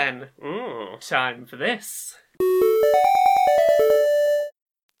 Well then, Mm. time for this.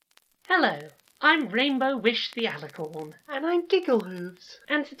 Hello, I'm Rainbow Wish the Alicorn, And I'm Gigglehooves.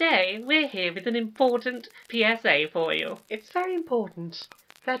 and today we're here with an important PSA for you. It's very important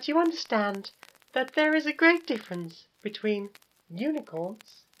that you understand that there is a great difference between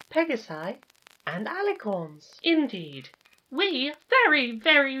unicorns, pegasi, and alicorns. Indeed. We very,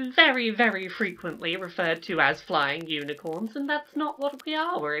 very, very, very frequently referred to as flying unicorns, and that's not what we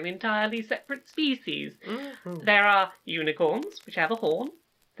are. We're an entirely separate species. Mm-hmm. There are unicorns, which have a horn.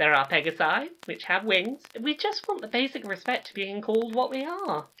 There are pegasi, which have wings. We just want the basic respect to being called what we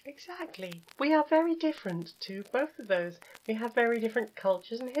are. Exactly. We are very different to both of those. We have very different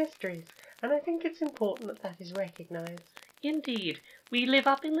cultures and histories, and I think it's important that that is recognised. Indeed. We live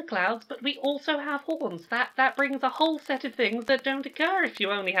up in the clouds, but we also have horns. That brings a whole set of things that don't occur if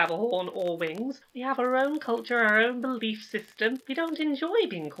you only have a horn or wings. We have our own culture, our own belief system. We don't enjoy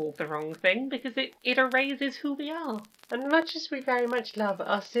being called the wrong thing because it erases who we are. And much as we very much love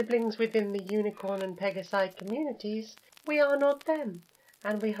our siblings within the unicorn and pegasi communities, we are not them,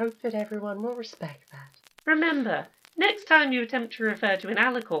 and we hope that everyone will respect that. Remember, next time you attempt to refer to an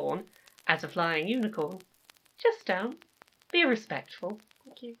alicorn as a flying unicorn, just don't. Be respectful.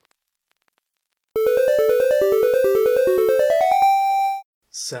 Thank you.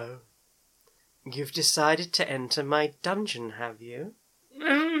 So, you've decided to enter my dungeon, have you?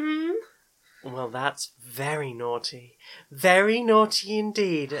 Mm-hmm. Well, that's very naughty. Very naughty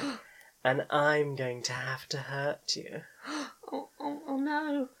indeed. And I'm going to have to hurt you. Oh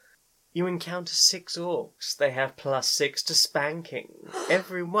no. You encounter 6 orcs. They have +6 to spanking.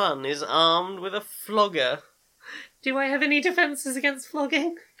 Every one is armed with a flogger. Do I have any defences against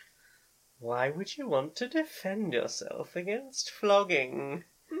flogging? Why would you want to defend yourself against flogging?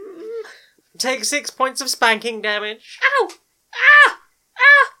 Take 6 points of spanking damage. Ow! Ah!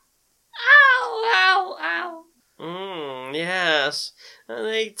 Ah! Ow! Ow! Ow! Yes. And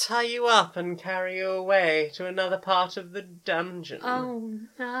they tie you up and carry you away to another part of the dungeon. Oh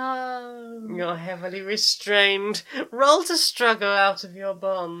no! You're heavily restrained. Roll to struggle out of your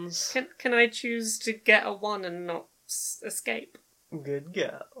bonds. Can I choose to get a 1 and not escape? Good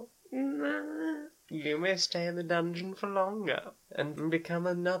girl. No. You may stay in the dungeon for longer and become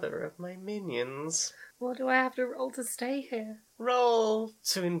another of my minions. What do I have to roll to stay here? Roll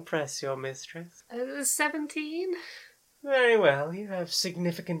to impress your mistress. 17? Very well, you have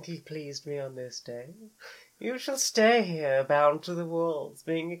significantly pleased me on this day. You shall stay here, bound to the walls,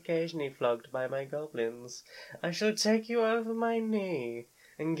 being occasionally flogged by my goblins. I shall take you over my knee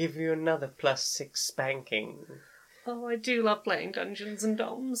and give you another +6 spanking. Oh, I do love playing Dungeons and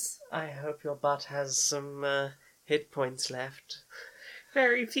Doms. I hope your butt has some hit points left.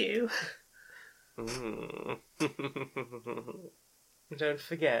 Very few. Don't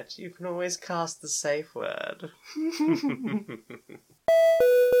forget, you can always cast the safe word.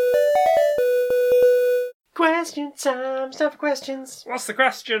 Question time! Time for questions! What's the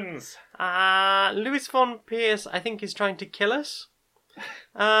questions? Louis von Pierce, I think, is trying to kill us.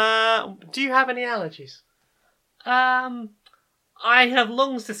 Do you have any allergies? I have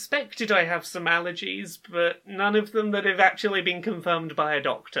long suspected I have some allergies, but none of them that have actually been confirmed by a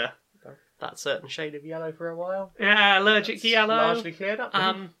doctor. That certain shade of yellow for a while. Yeah, allergic to yellow. Largely cleared up.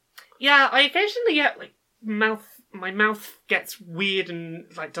 Yeah, I occasionally get my mouth gets weird and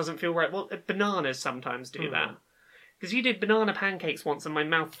doesn't feel right. Well, bananas sometimes do that. Because you did banana pancakes once, and my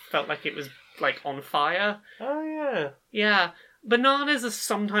mouth felt like it was on fire. Oh yeah. Yeah, bananas are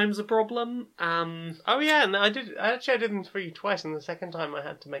sometimes a problem. Oh yeah, and I did them for you twice, and the second time I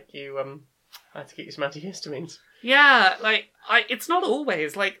had to make you I had to get you some antihistamines. Yeah, it's not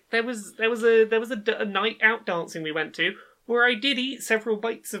always there was a night out dancing we went to where I did eat several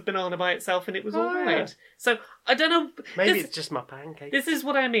bites of banana by itself and it was alright. Yeah. So I don't know. Maybe it's just my pancake. This is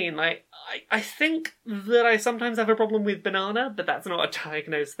what I mean. I think that I sometimes have a problem with banana, but that's not a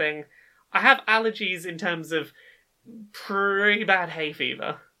diagnosed thing. I have allergies in terms of pretty bad hay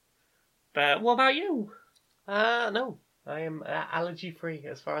fever. But what about you? No, I am allergy free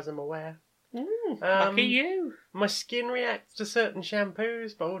as far as I'm aware. Lucky you. My skin reacts to certain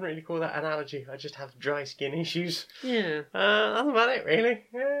shampoos, but I wouldn't really call that an allergy. I just have dry skin issues. Yeah. That's about it, really.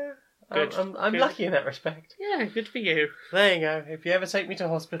 Yeah. Good. I'm Good. lucky in that respect. Yeah, good for you. There you go. If you ever take me to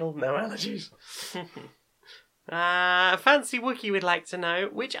hospital, no allergies. Fancy Wookie would like to know,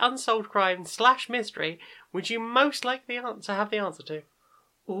 which unsolved crime / mystery would you most like to have the answer to?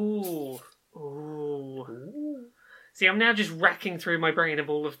 Ooh. See, I'm now just racking through my brain of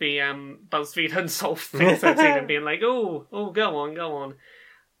all of the BuzzFeed unsolved things I've seen and being like, go on.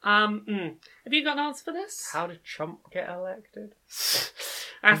 Have you got an answer for this? How did Trump get elected?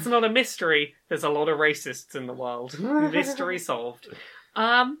 That's not a mystery. There's a lot of racists in the world. Mystery solved.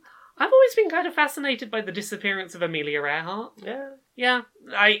 I've always been kind of fascinated by the disappearance of Amelia Earhart. Yeah,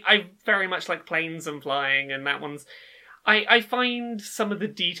 I very much like planes and flying, and that one's... I find some of the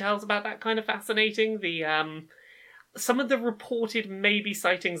details about that kind of fascinating. Some of the reported maybe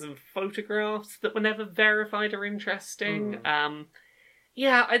sightings and photographs that were never verified are interesting.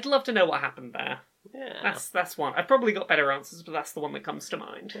 Yeah, I'd love to know what happened there. Yeah. That's one. I've probably got better answers, but that's the one that comes to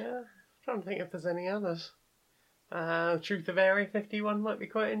mind. Yeah. I'm trying to think if there's any others. Truth of Area 51 might be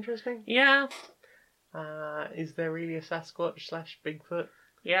quite interesting. Yeah. Is there really a Sasquatch / Bigfoot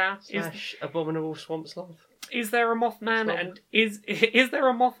Yeah. / abominable swamp sloth? Is there a Mothman Sloth. and is there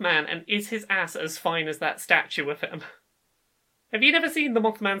a Mothman and is his ass as fine as that statue of him? Have you never seen the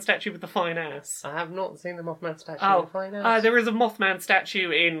Mothman statue with the fine ass? I have not seen the Mothman statue. Oh, Fine ass. there is a Mothman statue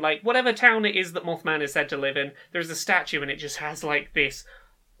in whatever town it is that Mothman is said to live in. There's a statue and it just has this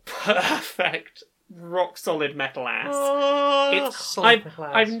perfect rock solid metal ass.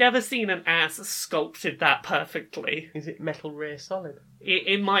 I've never seen an ass sculpted that perfectly. Is it metal rear solid?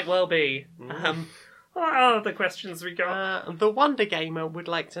 It might well be. What are the questions we got? The Wonder Gamer would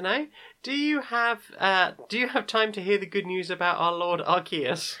like to know: Do you have time to hear the good news about our Lord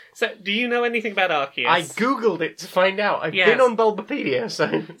Arceus? So, do you know anything about Arceus? I googled it to find out. I've been on Bulbapedia,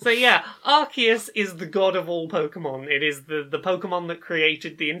 so... So yeah, Arceus is the god of all Pokemon. It is the Pokemon that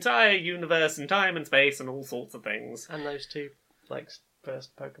created the entire universe and time and space and all sorts of things. And those two,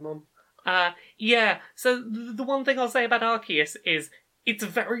 first Pokemon. Yeah, so the one thing I'll say about Arceus is it's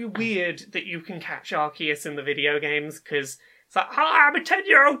very weird that you can catch Arceus in the video games, because it's like, I'm a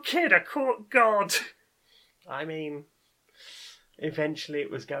 10-year-old kid, I caught God. I mean, eventually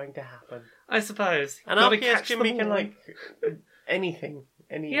it was going to happen. I suppose. And Arceus can be anything.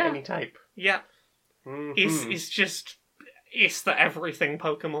 any type. Yeah. Mhm. It's the everything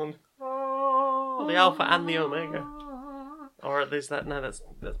Pokemon. The Alpha and the Omega. Or there's that. No, that's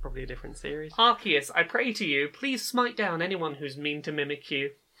probably a different series. Arceus, I pray to you, please smite down anyone who's mean to Mimikyu.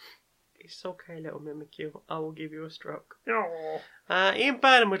 It's okay, little Mimikyu. I will give you a stroke. Oh. Ian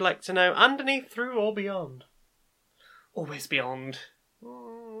Burnham would like to know, underneath, through, or beyond? Always beyond.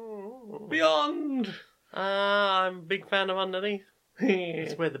 Beyond! I'm a big fan of underneath.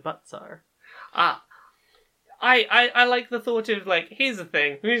 It's where the butts are. I like the thought of, like, here's the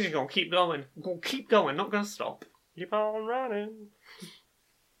thing, we're just gonna keep going. We'll keep going, not gonna stop. Keep on running.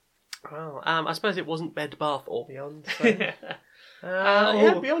 Well, I suppose it wasn't Bed, Bath, or Beyond. So.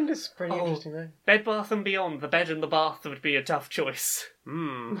 Yeah, Beyond is pretty interesting, though. Bed, Bath and Beyond, the bed and the bath would be a tough choice.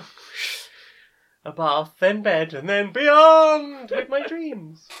 A bath, then bed, and then beyond with my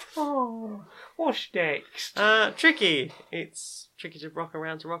dreams. Oh, what's next? Tricky. It's tricky to rock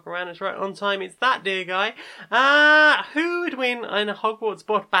around. It's right on time. It's that dear guy. Who would win in a Hogwarts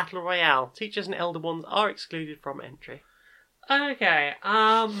bot battle royale? Teachers and elder ones are excluded from entry. Okay,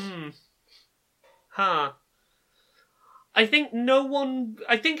 I think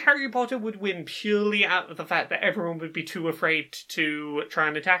I think Harry Potter would win purely out of the fact that everyone would be too afraid to try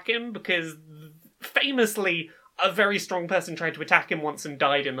and attack him, because famously, a very strong person tried to attack him once and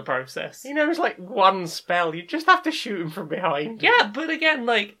died in the process. He knows, like, one spell. You just have to shoot him from behind. Yeah, but again,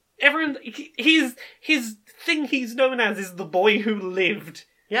 like, everyone, his thing he's known as is the boy who lived.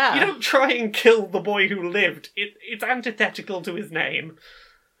 Yeah. You don't try and kill the boy who lived. It's antithetical to his name.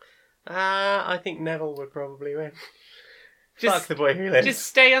 I think Neville would probably win. Fuck the boy who lives. Just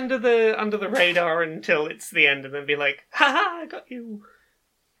stay under the radar until it's the end, and then be like, "Ha I got you."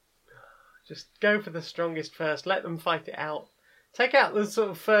 Just go for the strongest first. Let them fight it out. Take out the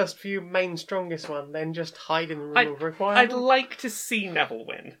sort of first few main strongest one, then just hide in the room of requirement. I'd like to see Neville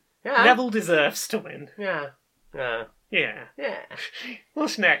win. Yeah. Neville deserves to win. Yeah. Yeah. Yeah. Yeah.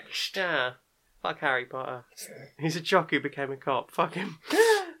 What's next? Yeah. Fuck Harry Potter. He's a jock who became a cop. Fuck him.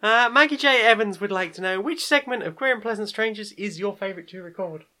 Maggie J. Evans would like to know, which segment of Queer and Pleasant Strangers is your favourite to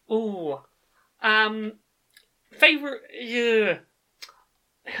record? Ooh. Favourite...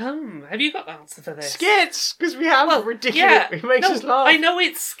 have you got the answer for this? Skits! Because we have ridiculous... It makes us laugh. I know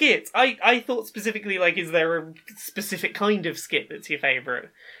it's skits. I thought specifically, like, is there a specific kind of skit that's your favourite?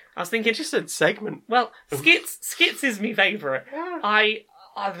 I was thinking... I just said segment. Well, skits is my favourite. Yeah.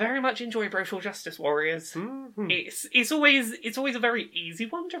 I very much enjoy Social Justice Warriors. Mm-hmm. It's always a very easy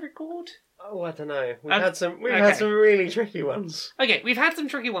one to record. Oh, I don't know. We've had some really tricky ones. Okay, we've had some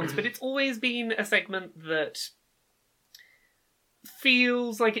tricky ones, but it's always been a segment that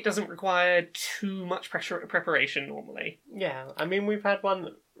feels like it doesn't require too much preparation normally. Yeah, I mean, we've had one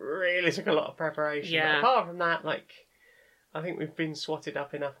that really took a lot of preparation. Yeah. But apart from that, like, I think we've been swatted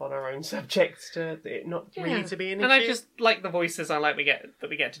up enough on our own subjects to it not really to be an issue. And I just like the voices. I like we get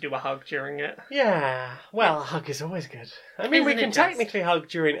to do a hug during it. Yeah, well, a hug is always good. I mean, we Isn't can it technically hug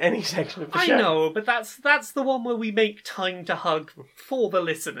during any section of the I show. know, but that's the one where we make time to hug for the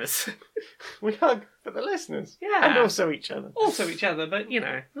listeners. We hug for the listeners. Yeah. And also each other. Also each other, but, you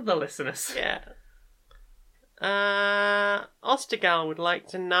know, for the listeners. Yeah. Ostergal would like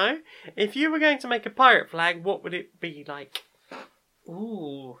to know, if you were going to make a pirate flag, what would it be like?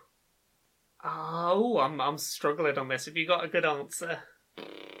 Ooh. Oh, I'm struggling on this. Have you got a good answer?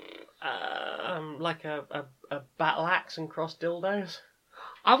 Like a battle axe and cross dildos.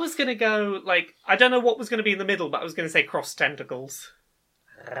 I was gonna go, like, I don't know what was gonna be in the middle, but I was gonna say cross tentacles.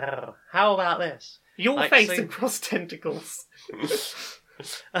 How about this? Your Like, face so- and cross tentacles.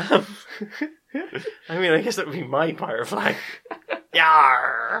 I mean, I guess that would be my pirate flag.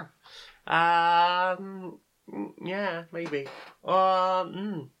 Yarr! Yeah, maybe. I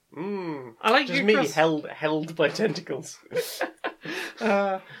like Just your me cross... held by tentacles.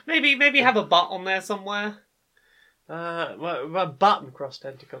 Maybe have a butt on there somewhere. Well, a button cross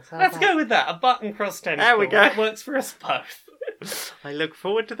tentacles. Let's go with that. A butt and cross tentacle. There we go. That works for us both. I look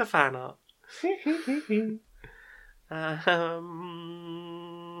forward to the fan art.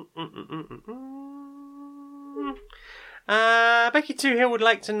 Becky Two Hill would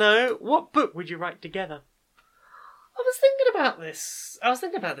like to know, what book would you write together? I was thinking about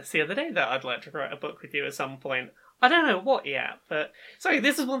this. The other day, that I'd like to write a book with you at some point. I don't know what yet, but sorry,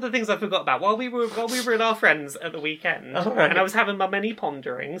 this is one of the things I forgot about while we were with our friends at the weekend, right. and I was having my many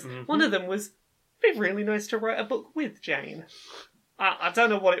ponderings. Mm-hmm. One of them was, it'd be really nice to write a book with Jane. I don't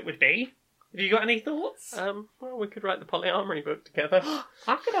know what it would be. Have you got any thoughts? Well, we could write the polyamory book together.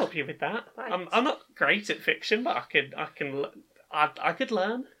 I could help you with that. I'm not great at fiction, but I could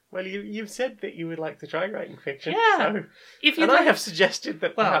learn. Well, you've said that you would like to try writing fiction. Yeah. So... If you And I have suggested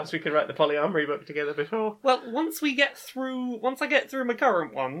that perhaps we could write the polyamory book together before. Well, once I get through my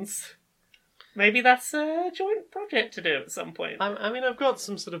current ones, maybe that's a joint project to do at some point. I mean, I've got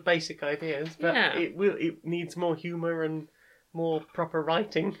some sort of basic ideas, but Yeah. it needs more humour and more proper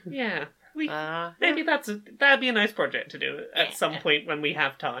writing. Yeah. Maybe That'd be a nice project to do at some point when we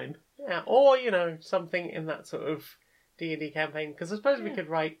have time. Yeah, or, something in that sort of D&D campaign, because I suppose we could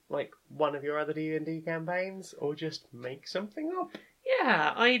write, like, one of your other D&D campaigns, or just make something up.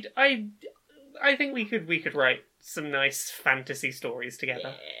 Yeah, I think we could write some nice fantasy stories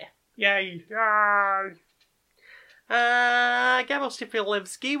together. Yay! Gabor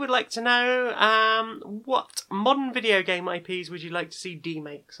Stipilevsky would like to know, what modern video game IPs would you like to see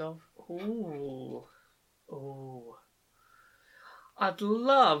demakes of? Ooh. I'd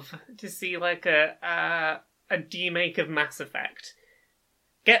love to see like a demake of Mass Effect.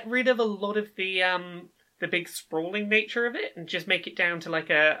 Get rid of a lot of the big sprawling nature of it and just make it down to like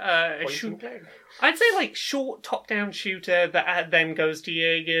a shoot. I'd say like short top-down shooter that then goes to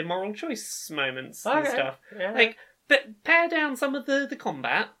your moral choice moments and stuff. Yeah. Like, but pare down some of the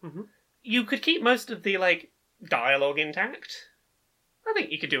combat. Mm-hmm. You could keep most of the like dialogue intact. I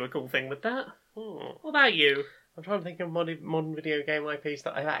think you could do a cool thing with that. What about you? I'm trying to think of modern video game IPs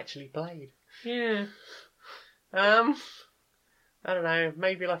that I've actually played. Yeah. I don't know,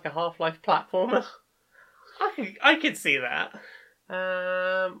 maybe like a Half-Life platformer. I could see that.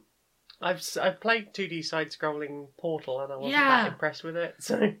 I've played 2D side-scrolling Portal and I wasn't that impressed with it.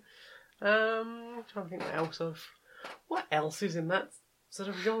 So, I'm trying to think what else is in that sort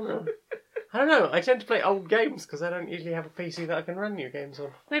of genre. I don't know. I tend to play old games because I don't usually have a PC that I can run new games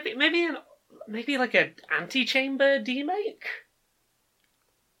on. Maybe like an Antichamber demake.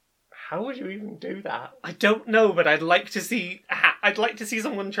 How would you even do that? I don't know, but I'd like to see. I'd like to see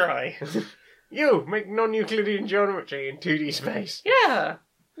someone try. You make non-Euclidean geometry in 2D space. Yeah.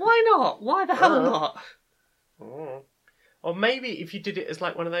 Why not? Why the hell not? Or maybe if you did it as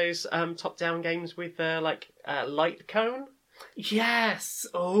like one of those top-down games with light cone. Yes.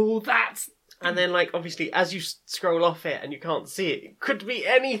 Oh, that's. And then, like, obviously, as you scroll off it and you can't see it, it could be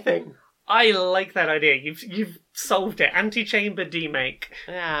anything. I like that idea. You've solved it. Antichamber demake.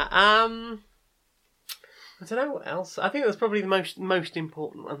 Yeah. I don't know what else. I think that's probably the most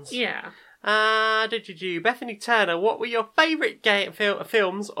important ones. Yeah. Bethany Turner, what were your favourite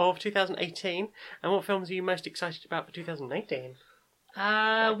films of 2018, and what films are you most excited about for 2018?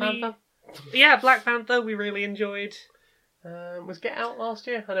 Black Panther. We really enjoyed. Was Get Out last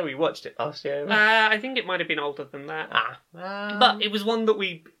year? I know we watched it last year. I think it might have been older than that. But it was one that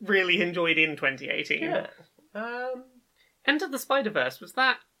we really enjoyed in 2018. Yeah. Enter the Spider-Verse, was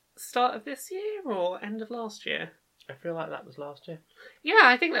that start of this year or end of last year? I feel like that was last year. Yeah,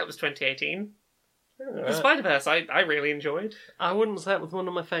 I think that was 2018. The Spider-Verse I really enjoyed. I wouldn't say it was one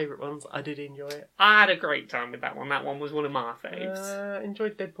of my favourite ones. I did enjoy it. I had a great time with that one. That one was one of my faves.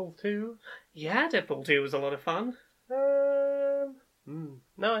 Enjoyed Deadpool 2. Yeah, Deadpool 2 was a lot of fun.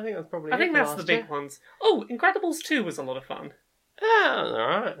 No, I think that's probably. I think that's the big ones. Oh, Incredibles 2 was a lot of fun. Oh,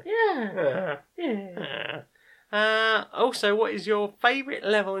 alright. Yeah. Also, what is your favourite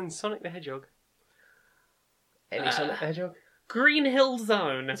level in Sonic the Hedgehog? Any Sonic the Hedgehog? Green Hill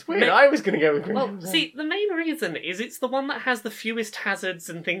Zone. It's weird. I was going to go with Green Hill Zone. See, the main reason is it's the one that has the fewest hazards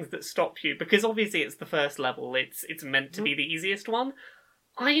and things that stop you, because obviously it's the first level. It's meant to be the easiest one.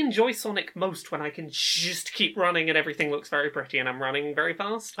 I enjoy Sonic most when I can just keep running and everything looks very pretty and I'm running very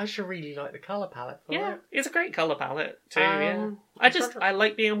fast. I should really like the colour palette for it. It's a great colour palette too, yeah. I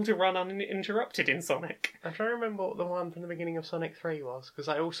like being able to run uninterrupted in Sonic. I'm trying to remember what the one from the beginning of Sonic 3 was, because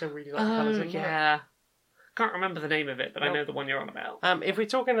I also really like the colours in that. Can't remember the name of it, but I know the one you're on about. If we're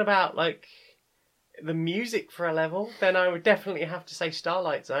talking about, like, the music for a level, then I would definitely have to say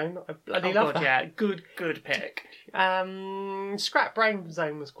Starlight Zone. I bloody love that. Yeah, good pick. Scrap Brain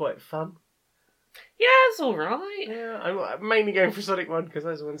Zone was quite fun. Yeah, it's alright. Yeah, I'm mainly going for Sonic 1 because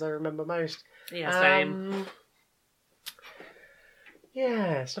those are the ones I remember most. Yeah, same.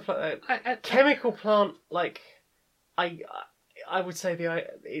 Yeah, stuff like that. Chemical Plant, like, I would say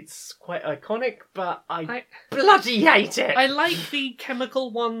it's quite iconic, but I bloody hate it. I like the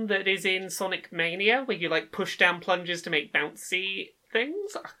chemical one that is in Sonic Mania, where you like push down plungers to make bouncy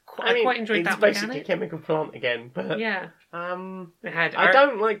things. I quite enjoyed that mechanic. It's basically Chemical Plant again, but yeah. I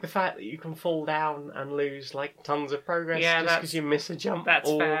don't like the fact that you can fall down and lose like tons of progress just because you miss a jump. That's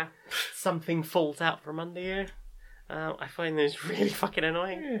fair. Something falls out from under you. I find those really fucking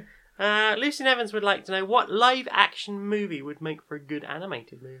annoying. Yeah. Lucian Evans would like to know what live-action movie would make for a good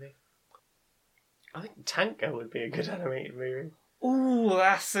animated movie. I think Tanker would be a good animated movie. Ooh,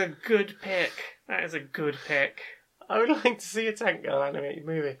 that's a good pick. That is a good pick. I would like to see a Tank Girl animated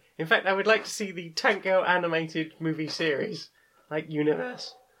movie. In fact, I would like to see the Tank Girl animated movie series, like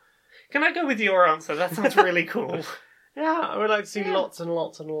universe. Can I go with your answer? That sounds really cool. Yeah, I would like to see lots and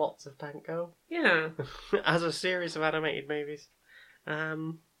lots and lots of Tank Girl Yeah. as a series of animated movies.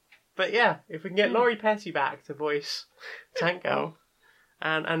 But yeah, if we can get Laurie Petty back to voice Tank Girl,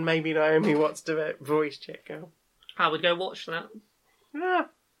 and maybe Naomi Watts to voice Chick Girl. I would go watch that. Yeah.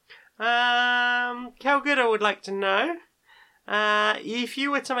 Cal Gooder would like to know, if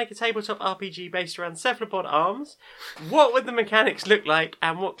you were to make a tabletop RPG based around cephalopod arms, what would the mechanics look like,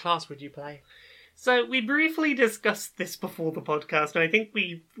 and what class would you play? So we briefly discussed this before the podcast, and I think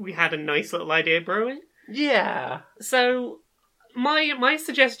we had a nice little idea brewing. Yeah. So my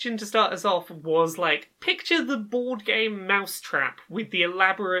suggestion to start us off was like, picture the board game Mousetrap with the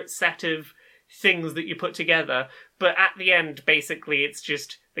elaborate set of things that you put together, but at the end, basically, it's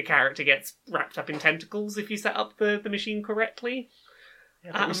just the character gets wrapped up in tentacles if you set up the machine correctly.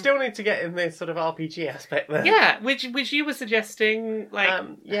 Yeah, but we still need to get in this sort of RPG aspect there. Yeah, which you were suggesting, like...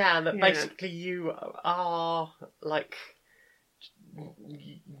 basically you are, like,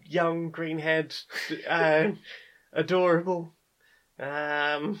 young, green-haired, adorable,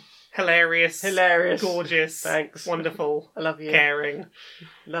 hilarious, gorgeous, thanks, wonderful, I love you, caring,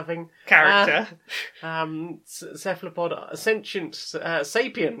 loving character, cephalopod, sentient,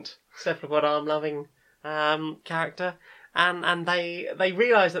 sapient cephalopod arm loving character, and they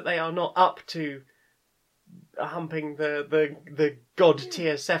realise that they are not up to humping the god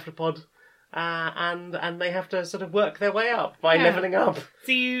tier cephalopod. And they have to sort of work their way up by levelling up.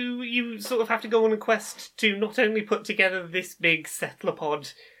 So you sort of have to go on a quest to not only put together this big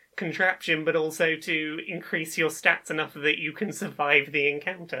cephalopod contraption, but also to increase your stats enough that you can survive the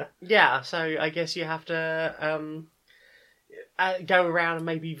encounter. Yeah, so I guess you have to go around and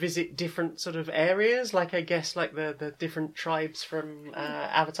maybe visit different sort of areas, like I guess like the different tribes from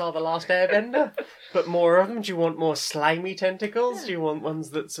Avatar: The Last Airbender, but more of them. Do you want more slimy tentacles? Do you want ones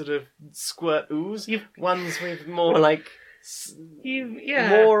that sort of squirt ooze? Ones with more like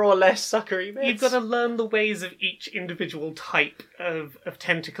more or less suckery bits? You've got to learn the ways of each individual type of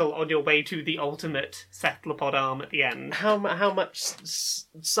tentacle on your way to the ultimate cephalopod arm at the end. How much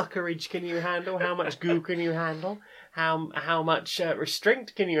suckerage can you handle? How much goo can you handle? How much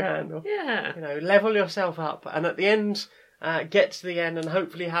restraint can you handle? Yeah. Level yourself up, and at the end, get to the end, and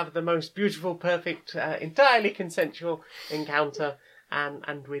hopefully have the most beautiful, perfect, entirely consensual encounter,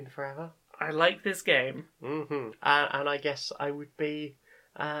 and win forever. I like this game. Mm-hmm. And I guess I would be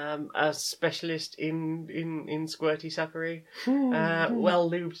a specialist in squirty suckery, well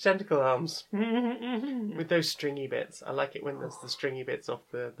lubed tentacle arms with those stringy bits. I like it when there's the stringy bits off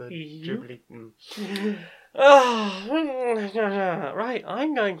the dribbly. Right,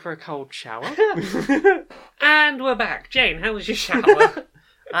 I'm going for a cold shower. And we're back. Jane, how was your shower?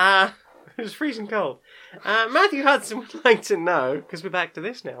 It was freezing cold. Matthew Hudson would like to know, because we're back to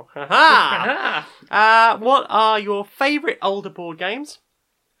this now. What are your favourite older board games?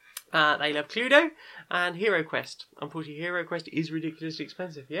 They love Cluedo and Hero Quest. Unfortunately, Hero Quest is ridiculously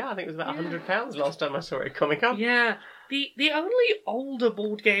expensive. Yeah, I think it was about £100 last time I saw it at Comic-Con. Yeah. The only older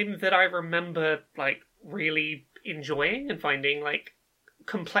board game that I remember, like, really enjoying and finding, like,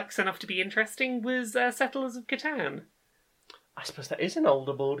 complex enough to be interesting was Settlers of Catan. I suppose that is an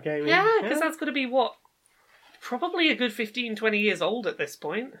older board game. Yeah, because that's going to be, probably a good 15, 20 years old at this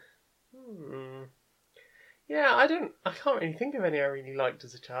point. Yeah, I can't really think of any I really liked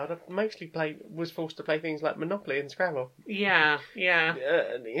as a child. I mostly was forced to play things like Monopoly and Scrabble. Yeah.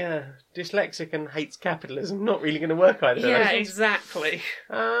 Dyslexic and hates capitalism. Not really going to work either. Yeah, exactly.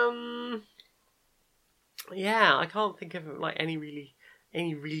 Yeah, I can't think of like any really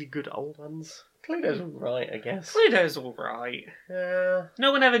good old ones. Cluedo's alright, I guess. Cluedo's alright. Yeah.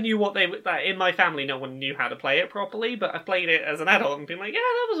 No one ever knew what they were... In my family, no one knew how to play it properly, but I played it as an adult and been like, yeah,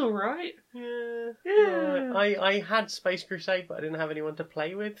 that was alright. Yeah. I had Space Crusade, but I didn't have anyone to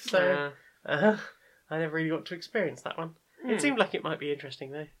play with, so I never really got to experience that one. It seemed like it might be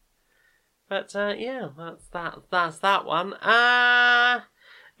interesting, though. But, yeah, that's that one.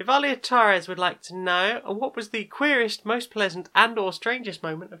 Ivalia Torres would like to know, what was the queerest, most pleasant and or strangest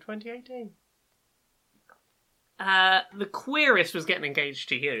moment of 2018? The queerest was getting engaged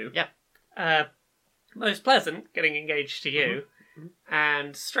to you. Yep. Most pleasant, getting engaged to you. Mm-hmm.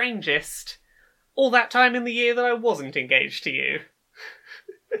 And strangest, all that time in the year that I wasn't engaged to you.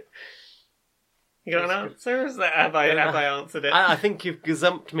 You got an answer? Have I answered it? I think you've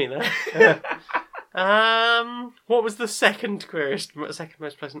gazumped me there. What was the second queerest, second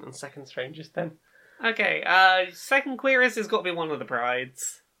most pleasant and second strangest then? Okay, second queerest has got to be one of the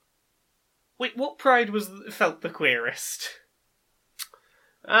prides. Wait, what pride felt the queerest?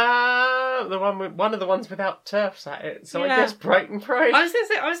 One of the ones without turfs at it. So I guess Brighton Pride. I was gonna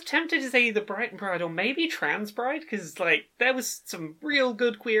say, I was tempted to say either Brighton Pride or maybe Trans Pride, because like there was some real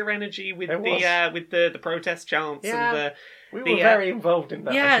good queer energy with the protest chants and the. We were very involved in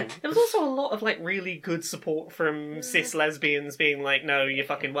that. Yeah, there was also a lot of like really good support from cis lesbians being like, "No, you're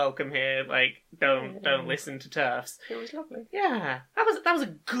fucking welcome here. Like, don't listen to TERFs." It was lovely. Yeah, that was a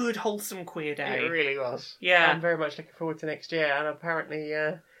good wholesome queer day. It really was. Yeah, I'm very much looking forward to next year. And apparently,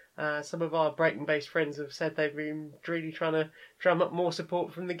 some of our Brighton-based friends have said they've been really trying to drum up more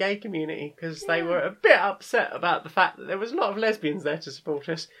support from the gay community because they were a bit upset about the fact that there was a lot of lesbians there to support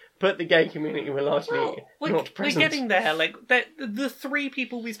us, but the gay community were largely not present. We're getting there. Like the three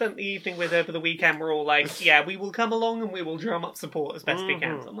people we spent the evening with over the weekend were all like, "Yeah, we will come along and we will drum up support as best we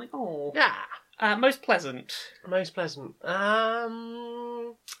can." So I'm like, "Oh, yeah." Most pleasant. Most pleasant.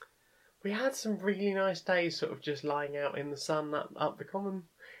 We had some really nice days, sort of just lying out in the sun up the common.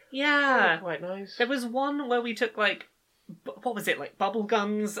 Yeah, quite nice. There was one where we took like, what was it, like bubble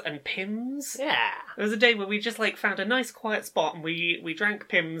guns and Pims? Yeah. There was a day where we just like found a nice quiet spot and we drank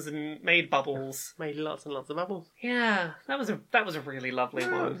Pims and made bubbles. Made lots and lots of bubbles. Yeah, that was a really lovely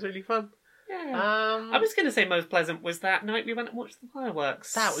one. It was really fun. Yeah. I was going to say most pleasant was that night we went and watched the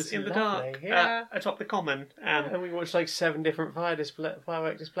fireworks. That was in lovely, the dark, atop the common. And we watched like 7 different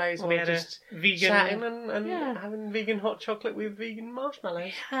firework displays. We had just vegan chatting and having vegan hot chocolate with vegan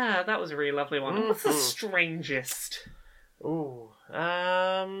marshmallows. Yeah, that was a really lovely one. What's the strangest? Ooh.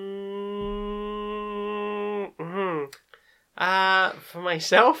 For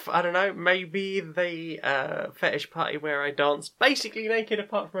myself, I don't know, maybe the fetish party where I danced basically naked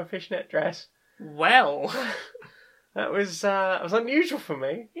apart from a fishnet dress. Well, that was unusual for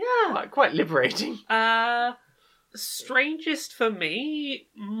me. Yeah. Quite liberating. Strangest for me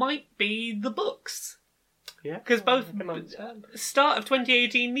might be the books. Yeah. Because both start of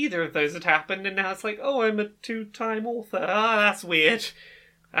 2018, neither of those had happened, and now it's like, oh, I'm a 2-time author. That's weird.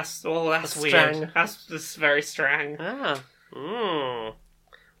 That's weird. Strang. That's very strang.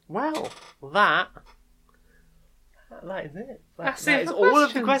 Well, that is it. That is the all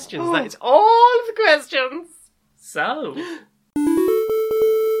of the questions. Oh. That is all of the questions. So, do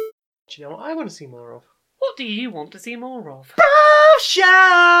you know what I want to see more of? What do you want to see more of? Social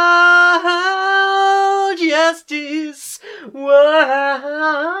justice warriors.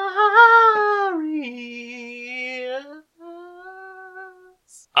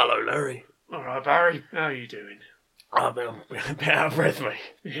 Hello, Larry. All right, Barry. How are you doing? I'm a bit out of breath,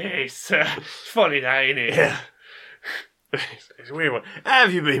 mate. Yeah, it's funny that, ain't it? Yeah. It's a weird one. How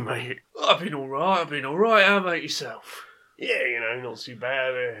have you been, mate? I've been all right. How about yourself? Yeah, not too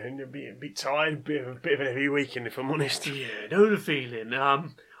bad. A bit tired, a bit of an heavy weekend, if I'm honest. Yeah, know the feeling. I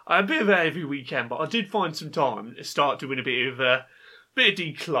had a bit of a heavy weekend, but I did find some time to start doing a bit of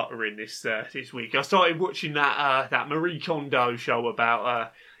decluttering this week. I started watching that Marie Kondo show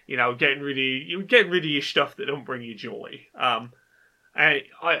about getting rid of your stuff that don't bring you joy. And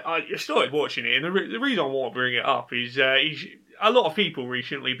I started watching it, and the reason I want to bring it up is a lot of people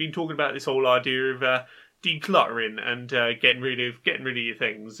recently have been talking about this whole idea of decluttering and getting rid of your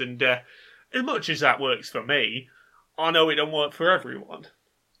things. And as much as that works for me, I know it don't work for everyone.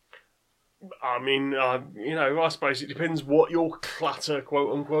 I mean, I suppose it depends what your clutter,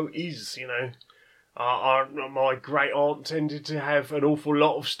 quote unquote, is. My great aunt tended to have an awful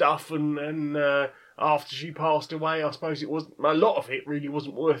lot of stuff, and after she passed away, I suppose a lot of it really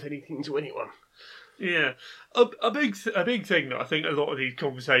wasn't worth anything to anyone. Yeah, a big thing that I think a lot of these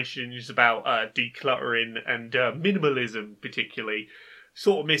conversations about decluttering and minimalism, particularly,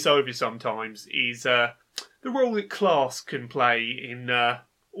 sort of miss over sometimes is the role that class can play in,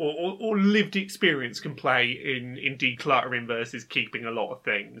 or lived experience can play in decluttering versus keeping a lot of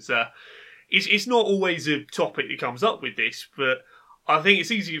things. It's not always a topic that comes up with this, but I think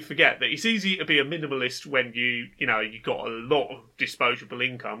it's easy to forget that it's easy to be a minimalist when you got a lot of disposable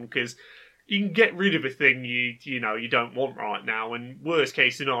income, because you can get rid of a thing you don't want right now, and worst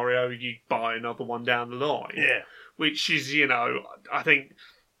case scenario, you buy another one down the line. Yeah. Which is, I think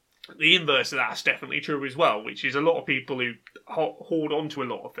the inverse of that's definitely true as well, which is a lot of people who hoard onto a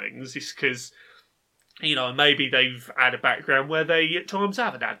lot of things is because, maybe they've had a background where they at times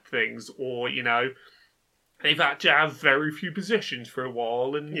haven't had things, or, they've had to have very few possessions for a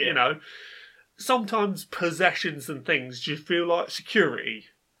while, and, sometimes possessions and things just feel like security.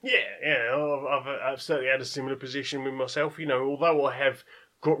 Yeah, I've certainly had a similar position with myself. Although I have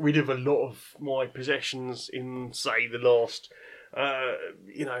got rid of a lot of my possessions in, say, the last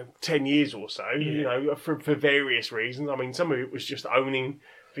 10 years or so, for various reasons. I mean, some of it was just owning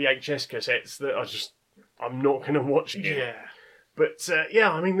VHS cassettes that I'm not going to watch again. Yeah. But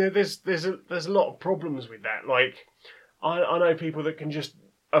I mean, there's a lot of problems with that. Like, I know people that can just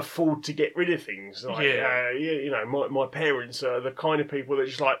afford to get rid of things. Like, my parents are the kind of people that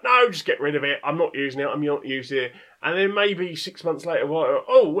just like, no, just get rid of it. I'm not using it. I'm not using it. And then maybe 6 months later,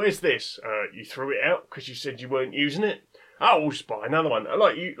 where's this? You threw it out because you said you weren't using it. Oh, we'll just buy another one.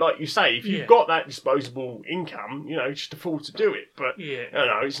 Like you say, if you've got that disposable income, just afford to do it. But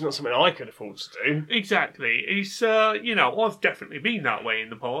it's not something I could afford to do. Exactly. It's I've definitely been that way in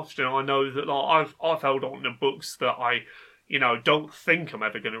the past, and I know that I've held on to books that I, don't think I'm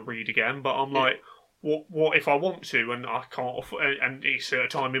ever going to read again. But I'm like, what if I want to, and I can't, and it's a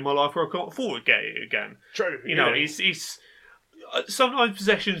time in my life where I can't afford to get it again. True. It's. Sometimes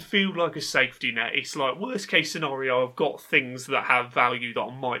possessions feel like a safety net. It's like, worst case scenario, I've got things that have value that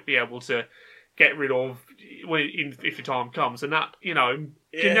I might be able to get rid of if the time comes. And that, you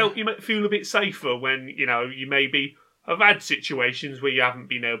might feel a bit safer when, you maybe have had situations where you haven't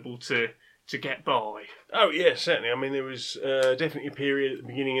been able to get by. Oh, yeah, certainly. I mean, there was definitely a period at the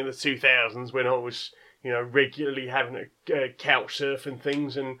beginning of the 2000s when I was, regularly having to couch surf and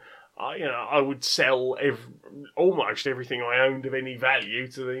things, and I would sell almost everything I owned of any value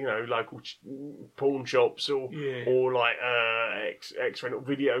to the local pawn shops or like ex-rental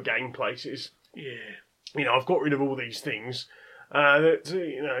video game places. Yeah. I've got rid of all these things that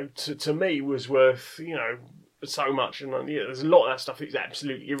to me was worth so much, and there's a lot of that stuff that's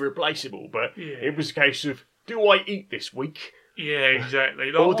absolutely irreplaceable. But it was a case of, do I eat this week? Yeah, exactly.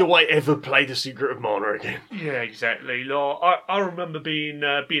 Or do I ever play The Secret of Mana again? Yeah, exactly. I remember being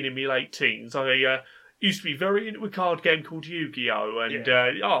in my late teens. I used to be very into a card game called Yu-Gi-Oh! And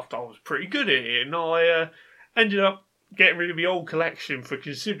I was pretty good at it. And I ended up getting rid of the old collection for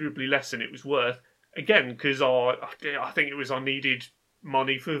considerably less than it was worth. Again, because I think it was I needed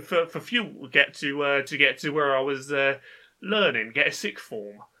money for fuel to get to where I was learning, get a sixth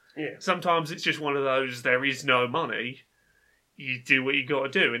form. Yeah. Sometimes it's just one of those, there is no money. You do what you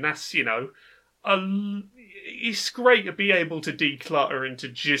got to do, and that's it's great to be able to declutter and to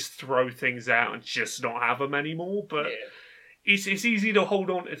just throw things out and just not have them anymore. But it's easy to hold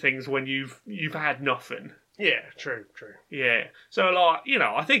on to things when you've had nothing. Yeah, true. Yeah, so I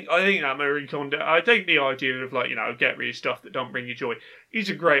think that Marie Kondo, I think the idea of get rid of stuff that don't bring you joy is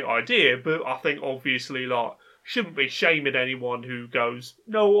a great idea, but I think obviously shouldn't be shaming anyone who goes,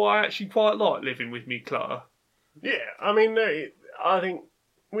 no, I actually quite like living with me clutter. Yeah, I mean, I think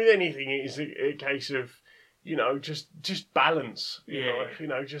with anything it's a case of, just balance.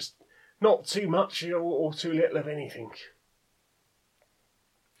 Just not too much or too little of anything.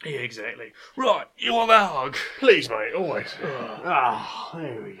 Yeah, exactly. Right, you want that hug? Please, mate, always.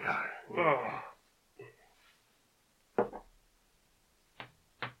 There we go.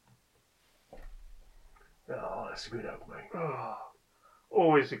 That's a good hug, mate.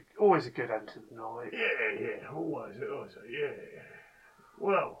 Always a good end to the night. Yeah, always, yeah.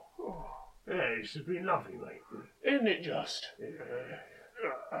 Well, this has been lovely, mate. Isn't it just? Yeah,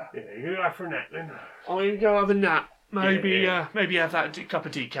 you go for a nap then. I'm going to go have a nap. Maybe have that cup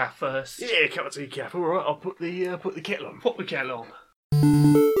of decaf first. Yeah, cup of decaf. All right, I'll put the kettle on. Put the kettle on.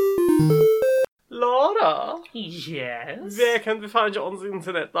 Laura? Yes? Where can we find you on the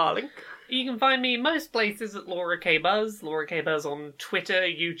internet, darling? You can find me most places at Laura K. Buzz. Laura K. Buzz on Twitter,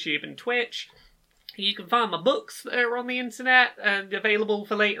 YouTube and Twitch. You can find my books that are on the internet and available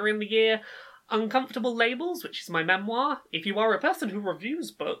for later in the year. Uncomfortable Labels, which is my memoir. If you are a person who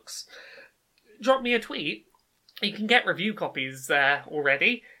reviews books, drop me a tweet. You can get review copies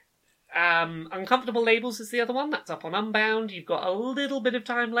already. Uncomfortable Labels is the other one. That's up on Unbound. You've got a little bit of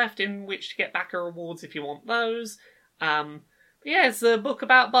time left in which to get backer rewards if you want those. Yeah, it's a book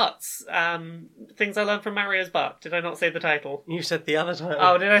about butts. Things I learned from Mario's butt. Did I not say the title? You said the other title.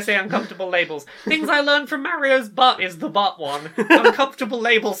 Oh, did I say Uncomfortable Labels? Things I learned from Mario's butt is the butt one. Uncomfortable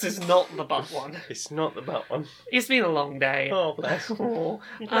Labels is not the butt one. It's not the butt one. It's been a long day. Oh, bless. Oh.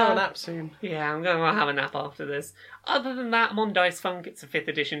 You can have a nap soon. Yeah, I'm going to have a nap after this. Other than that, I'm on Dice Funk. It's a 5th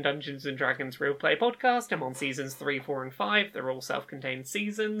edition Dungeons & Dragons real play podcast. I'm on seasons 3, 4 and 5. They're all self-contained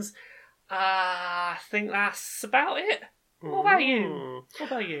seasons. I think that's about it. What about you?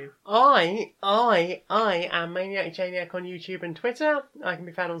 I am Maniac Janiac on YouTube and Twitter. I can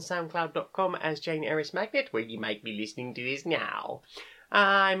be found on soundcloud.com as Jane Eris Magnet, where you might be listening to this now.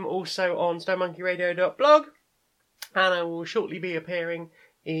 I'm also on stonemonkeyradio.blog, and I will shortly be appearing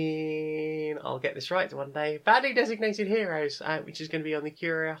in, I'll get this right one day, Badly Designated Heroes, which is going to be on the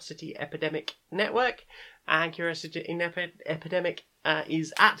Curiosity Epidemic Network. And Curiosity Epidemic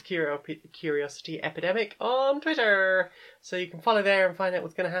is at Curiosity Epidemic on Twitter. So you can follow there and find out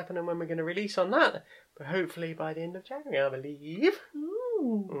what's going to happen and when we're going to release on that. But hopefully by the end of January, I believe.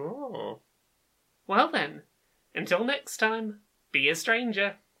 Ooh. Oh. Well then, until next time, be a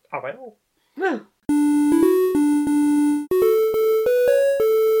stranger. I will.